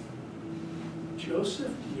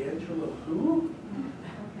 Joseph DeAngelo who?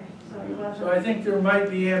 Okay, so he wasn't. So I think there might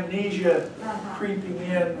be amnesia Uh-huh. creeping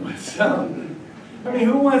in with some. I mean,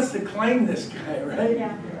 who wants to claim this guy, right?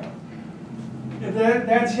 Yeah.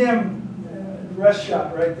 That's him, arrest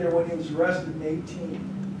shot right there when he was arrested in 18.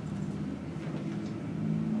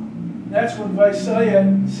 That's when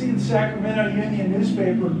Visalia, see the Sacramento Union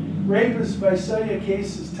newspaper, rapist Visalia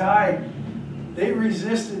case is tied. They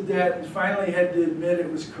resisted that and finally had to admit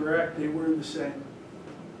it was correct. They were the same.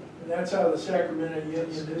 And that's how the Sacramento Union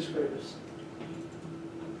newspaper.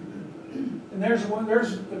 And there's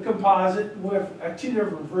a composite with two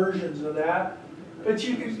different versions of that. But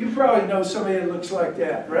you probably know somebody that looks like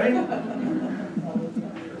that, right?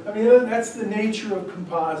 I mean, that's the nature of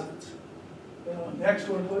composites. Next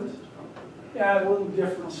one, please. Yeah, a little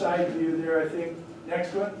different side view there, I think.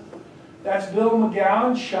 Next one. That's Bill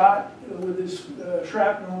McGowan, shot with his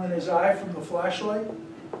shrapnel in his eye from the flashlight.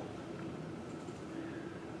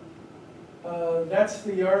 That's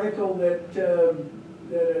the article that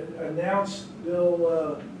announced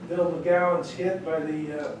Bill McGowan's hit by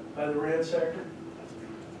the ransacker.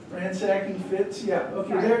 Ransacking fits, yeah,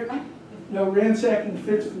 okay, there. No, ransacking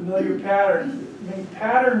fits familiar pattern. I mean,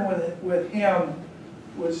 pattern with him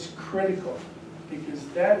was critical because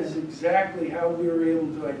that is exactly how we were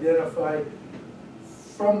able to identify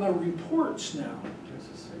from the reports now.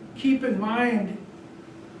 Keep in mind,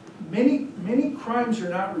 many crimes are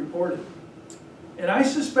not reported. And I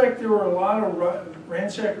suspect there were a lot of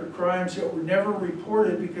ransacker crimes that were never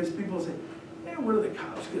reported because people say, what are the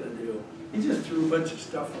cops going to do? He just threw a bunch of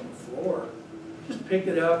stuff on the floor. Just pick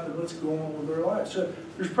it up and let's go on with our lives. So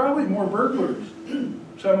there's probably more burglaries,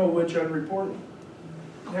 some of which unreported.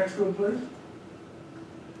 Next one, please.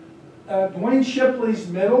 Dwayne Shipley's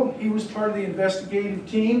middle. He was part of the investigative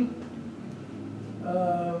team.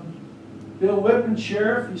 Bill Whitman,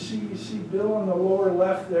 sheriff. You see Bill on the lower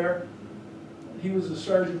left there. He was a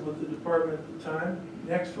sergeant with the department at the time.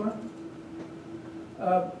 Next one.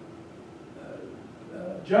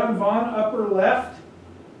 John Vaughn, upper left.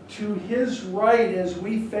 To his right, as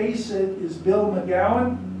we face it, is Bill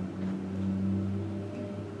McGowan.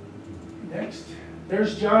 Next.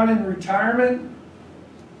 There's John in retirement.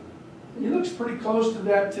 He looks pretty close to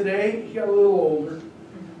that today. He got a little older.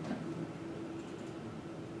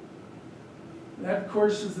 That, of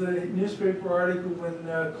course, is the newspaper article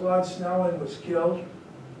when Claude Snelling was killed.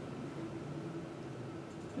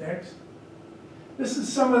 Next. This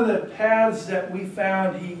is some of the paths that we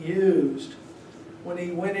found he used when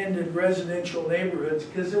he went into residential neighborhoods,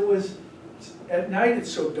 because it was, at night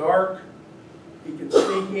it's so dark, he could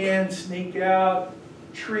sneak in, sneak out,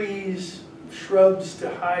 trees, shrubs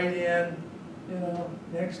to hide in,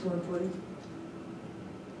 Next one, please.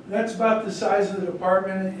 That's about the size of the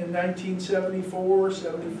department in 1974,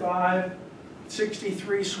 75,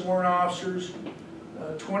 63 sworn officers,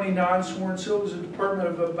 20 non-sworn, so it was a department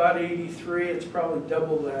of about 83. It's probably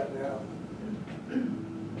double that now.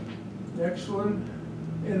 Next one,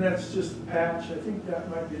 and that's just a patch. I think that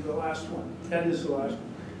might be the last one. That is the last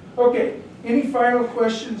one. Okay, any final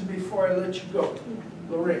questions before I let you go?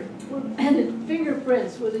 Lorraine. And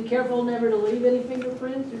fingerprints, was he careful never to leave any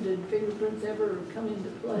fingerprints, or did fingerprints ever come into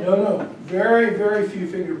play? No, very, very few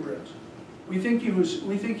fingerprints. We think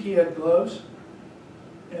he had gloves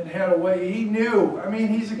and had a way, he knew, I mean,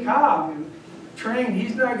 he's a cop, trained,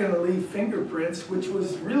 he's not going to leave fingerprints, which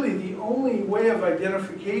was really the only way of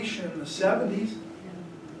identification in the 70s.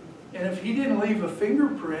 And if he didn't leave a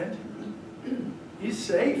fingerprint, he's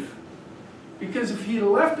safe. Because if he'd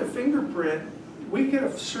left a fingerprint, we could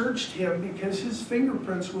have searched him because his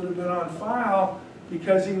fingerprints would have been on file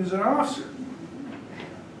because he was an officer.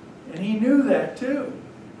 And he knew that too,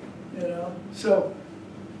 So,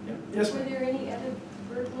 yes, Were ma'am. there any other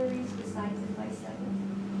burglaries besides the Visalia?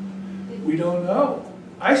 We don't know.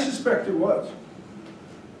 I suspect there was.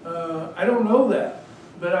 I don't know that,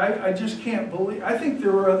 but I just can't believe. I think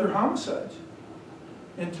there were other homicides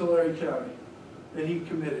in Tulare County that he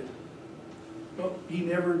committed. Well, he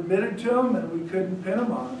never admitted to them, and we couldn't pin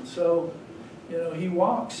him on it. So, you know, he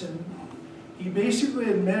walks, and he basically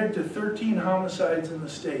admitted to 13 homicides in the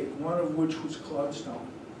state, one of which was Cloudstone.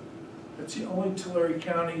 That's the only Tulare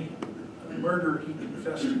County murder he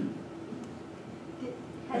confessed to.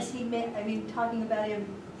 Has he made, I mean, talking about him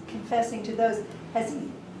confessing to those, has he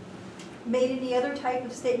made any other type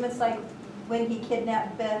of statements, like when he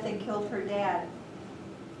kidnapped Beth and killed her dad?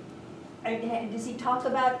 Does he talk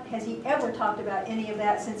about, has he ever talked about any of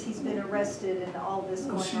that since he's been arrested and all this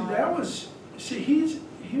going on?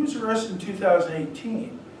 He was arrested in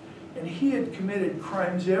 2018, and he had committed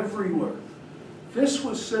crimes everywhere. This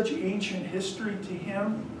was such ancient history to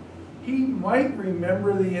him. He might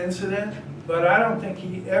remember the incident, but I don't think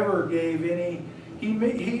he ever gave any.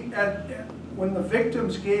 When the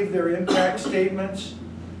victims gave their impact statements,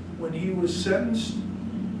 when he was sentenced,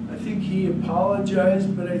 I think he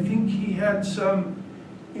apologized, but I think he had some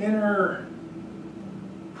inner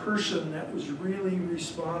person that was really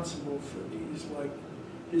responsible for these. Like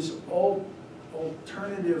his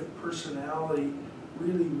alternative personality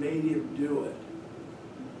really made him do it.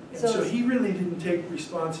 And so he really didn't take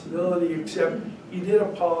responsibility, except he did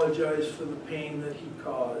apologize for the pain that he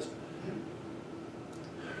caused.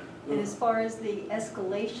 And as far as the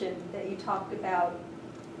escalation that you talked about,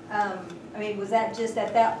 I mean, was that just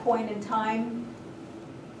at that point in time,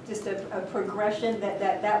 just a progression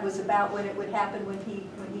that was about when it would happen when he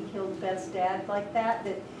killed Beth's dad like that?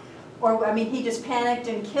 Or, I mean, he just panicked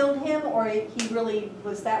and killed him, or he really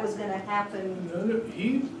was, that was gonna happen? No,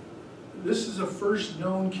 this is a first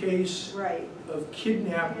known case right. of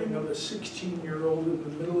kidnapping of a 16-year-old in the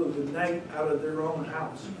middle of the night out of their own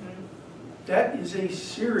house. Mm-hmm. That is a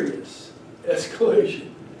serious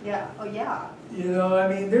escalation. Yeah, oh yeah. You know, I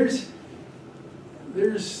mean, there's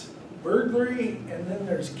burglary, and then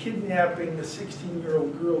there's kidnapping a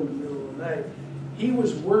 16-year-old girl in the middle of the night. He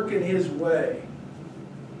was working his way,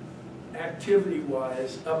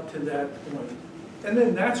 activity-wise, up to that point. And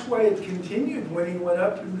then that's why it continued when he went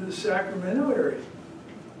up into the Sacramento area.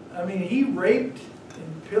 I mean, he raped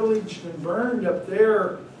and pillaged and burned up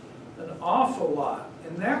there an awful lot.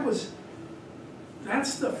 And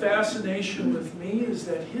that's the fascination with me, is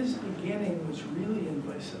that his beginning was really in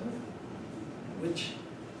Visalia, which,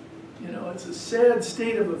 you know, it's a sad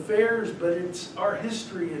state of affairs, but it's our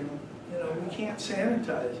history, and, you know, we can't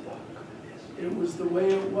sanitize it. It was the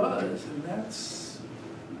way it was, and that's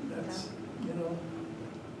you know.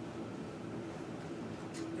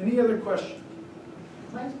 Any other questions?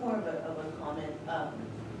 Mine's more of a comment.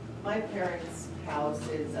 My parents' house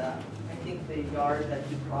is, I think, the yard that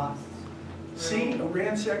he crossed. See, a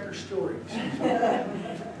Ransacker story.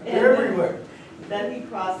 They're everywhere. That he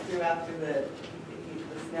crossed through after the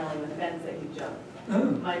snelling, the fence that he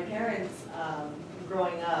jumped. My parents,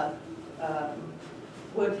 growing up,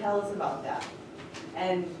 would tell us about that.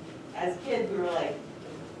 And as kids, we were like,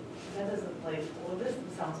 that doesn't like, well, this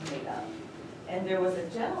sounds made up. And there was a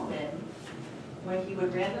gentleman, when he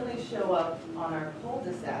would randomly show up on our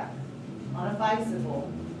cul-de-sac on a bicycle.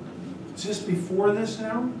 Is this before this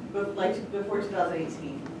now? Like before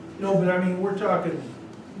 2018. No, but I mean, we're talking.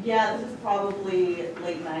 Yeah, this is probably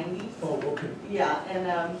late 90s. Oh, okay. Yeah,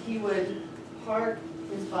 and he would park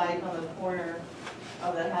his bike on the corner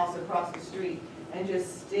of the house across the street and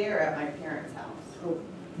just stare at my parents' house. Oh.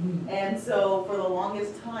 And so for the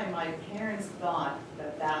longest time, my parents thought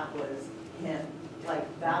that that was him.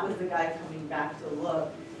 Like, that was the guy coming back to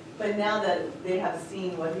look. But now that they have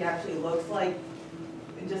seen what he actually looks like,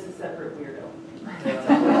 it's just a separate weirdo.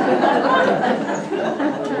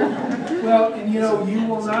 Well, and you know, you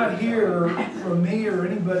will not hear from me or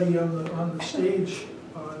anybody on the stage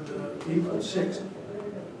on April 6th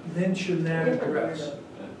mention that address,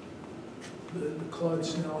 the Claude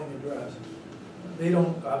Snelling address. They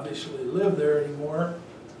don't obviously live there anymore,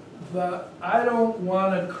 but I don't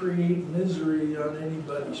want to create misery on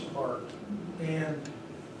anybody's part. And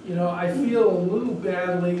you know, I feel a little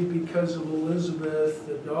badly because of Elizabeth,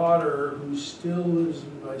 the daughter, who still lives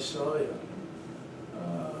in Visalia,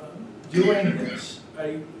 doing this.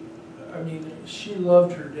 I mean, she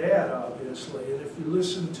loved her dad, obviously, and if you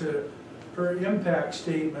listen to her impact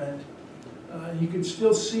statement, you can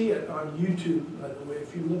still see it on YouTube, by the way,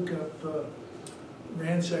 if you look up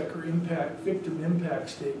Ransacker victim impact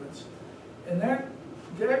statements. And that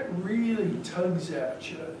really tugs at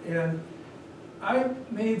you. And I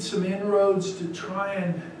made some inroads to try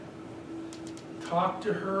and talk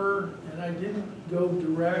to her, and I didn't go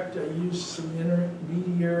direct. I used some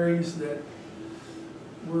intermediaries that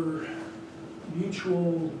were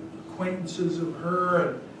mutual acquaintances of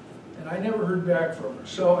her, and I never heard back from her.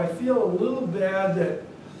 So I feel a little bad that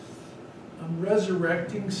I'm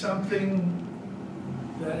resurrecting something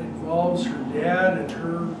that involves her dad and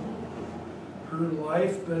her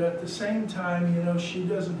life, but at the same time, you know, she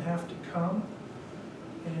doesn't have to come.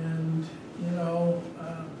 And, you know,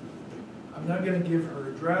 I'm not going to give her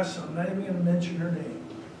address. I'm not even going to mention her name.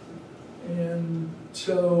 And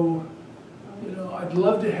so, you know, I'd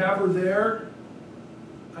love to have her there.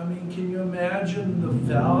 I mean, can you imagine the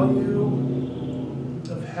value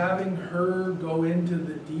of having her go into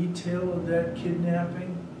the detail of that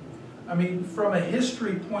kidnapping? I mean, from a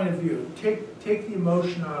history point of view, take the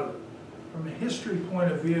emotion out of it. From a history point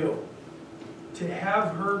of view, to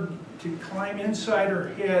have her to climb inside her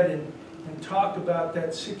head and talk about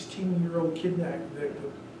that 16-year-old kidnapping victim,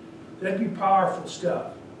 that'd be powerful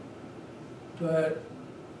stuff. But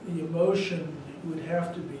the emotion would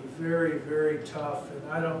have to be very, very tough, and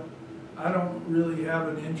I don't really have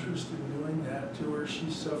an interest in doing that to her.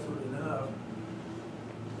 She's suffered enough.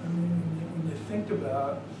 I mean, when you think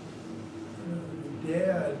about, you know, your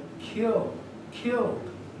dad killed,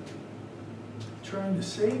 trying to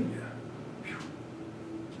save you.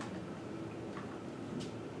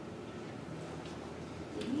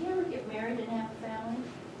 Did he ever get married and have a family?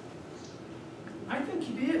 I think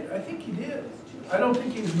he did. I don't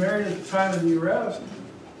think he was married at the time of the arrest.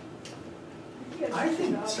 I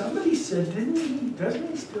think somebody said, doesn't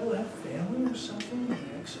he still have family or something in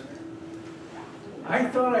Exeter? I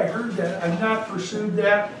thought I heard that. I've not pursued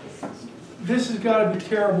that. This has got to be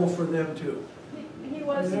terrible for them too. He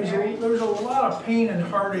was married. There's a lot of pain and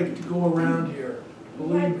heartache to go around here,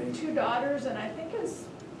 believe me. He had 2 daughters, and I think his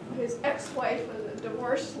ex-wife was a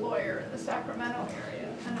divorce lawyer in the Sacramento area.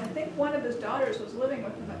 And I think one of his daughters was living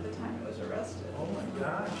with him at the time he was arrested. Oh my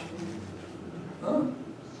gosh. Huh.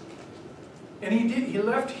 And he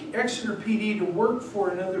left Exeter PD to work for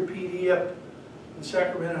another PD up in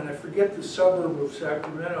Sacramento, and I forget the suburb of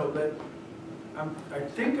Sacramento, but I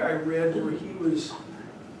think I read where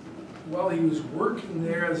while he was working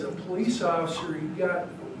there as a police officer, he got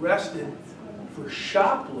arrested for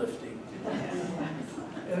shoplifting.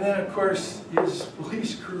 And then, of course, his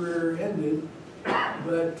police career ended.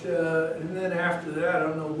 But, and then after that, I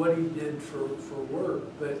don't know what he did for work.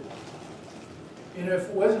 But, you know, if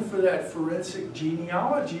it wasn't for that forensic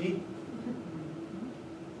genealogy,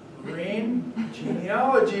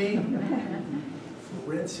 genealogy,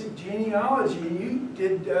 forensic genealogy, you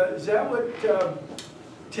did, is that what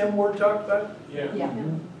Tim Ward talked about? Yeah.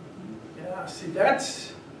 Yeah, see,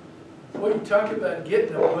 that's what you talk about,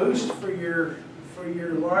 getting a boost for your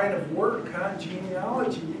line of work, huh?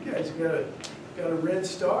 Genealogy. You guys got a red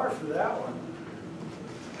star for that one.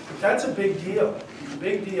 But that's a big deal.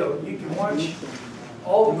 Big deal. You can watch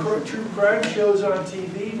all the true crime shows on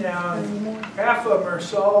TV now, and half of them are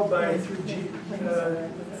solved through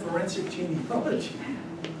forensic genealogy.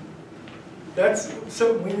 That's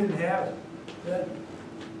something we didn't have.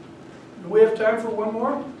 Do we have time for one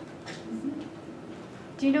more?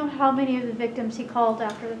 Do you know how many of the victims he called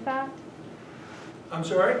after the fact? I'm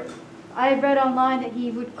sorry? I read online that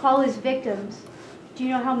he would call his victims. Do you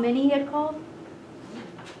know how many he had called?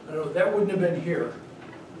 I don't know, that wouldn't have been here.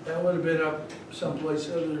 That would have been up someplace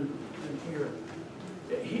other than here.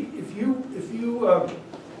 If you,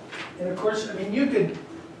 and of course, I mean, you could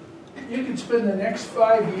spend the next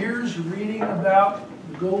 5 years reading about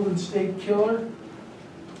the Golden State Killer.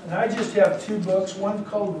 And I just have 2 books. One's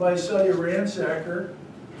called Visalia Ransacker,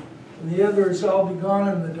 and the other is I'll Be Gone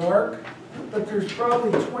in the Dark. But there's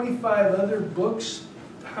probably 25 other books,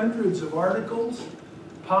 hundreds of articles,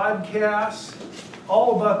 podcasts,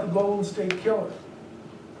 all about the Golden State Killer.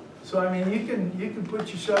 So I mean, you can put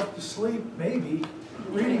yourself to sleep, maybe,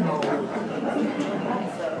 reading all of it.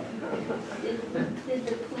 Did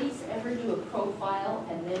the police ever do a profile,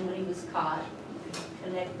 and then when he was caught,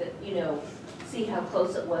 connect the, you know, see how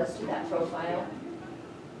close it was to that profile?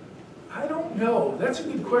 I don't know. That's a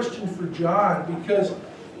good question for John, because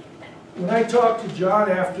when I talked to John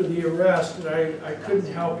after the arrest, and I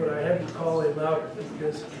couldn't help it, I had to call him up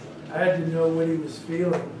because I had to know what he was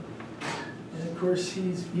feeling. And of course,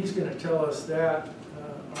 he's going to tell us that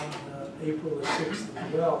on April the 6th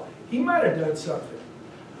as well. He might have done something.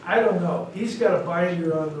 I don't know. He's got a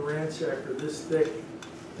binder on the Ransacker this thick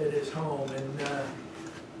at his home, and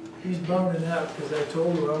he's boning up because I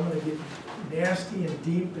told him I'm going to get nasty and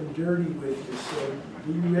deep and dirty with you, so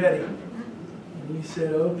be ready. And he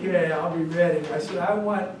said, okay, I'll be ready. I said, I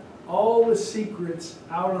want all the secrets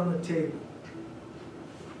out on the table.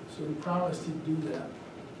 So he promised he'd do that.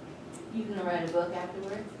 You gonna write a book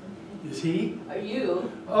afterwards? Is he? Are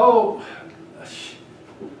you? Oh,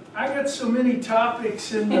 I got so many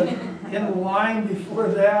topics in the line before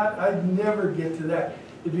that, I'd never get to that.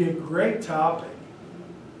 It'd be a great topic.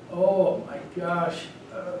 Oh my gosh,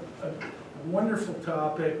 a wonderful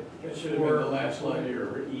topic. That should have been the last line of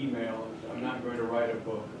your email. I'm not going to write a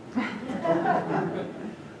book.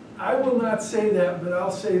 I will not say that, but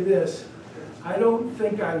I'll say this. I don't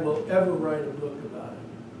think I will ever write a book about it.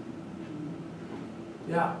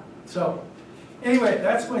 Yeah, so anyway,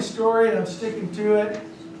 that's my story and I'm sticking to it.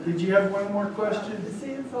 Did you have one more question? Is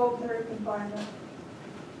he in solitary confinement?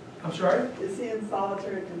 I'm sorry? Is he in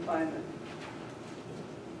solitary confinement?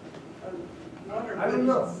 I wonder, I don't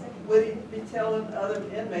know. would he be telling other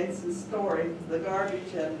inmates his story, the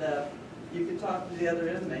garbage, and you could talk to the other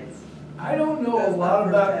inmates? I don't know a That's lot not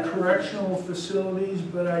about firsthand correctional facilities,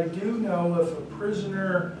 but I do know if a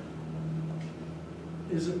prisoner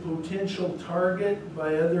is a potential target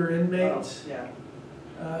by other inmates. Oh,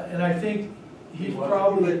 yeah. And I think he's He was-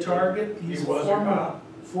 probably a target. he He's a was a cop.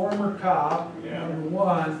 former cop, Yeah. number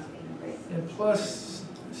one. And plus,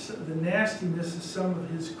 the nastiness of some of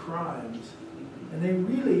his crimes. And they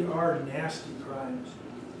really are nasty crimes.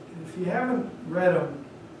 If you haven't read them,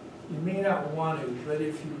 you may not want to, but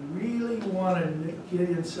if you really want to get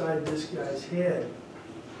inside this guy's head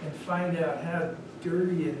and find out how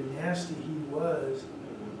dirty and nasty he was,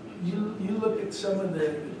 you look at some of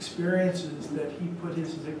the experiences that he put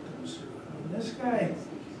his victims through. I mean, this guy,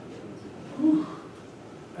 whew,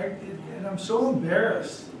 and I'm so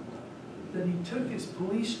embarrassed that he took his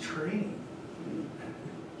police training.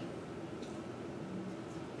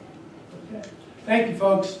 Okay. Thank you,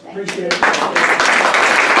 folks. Appreciate it.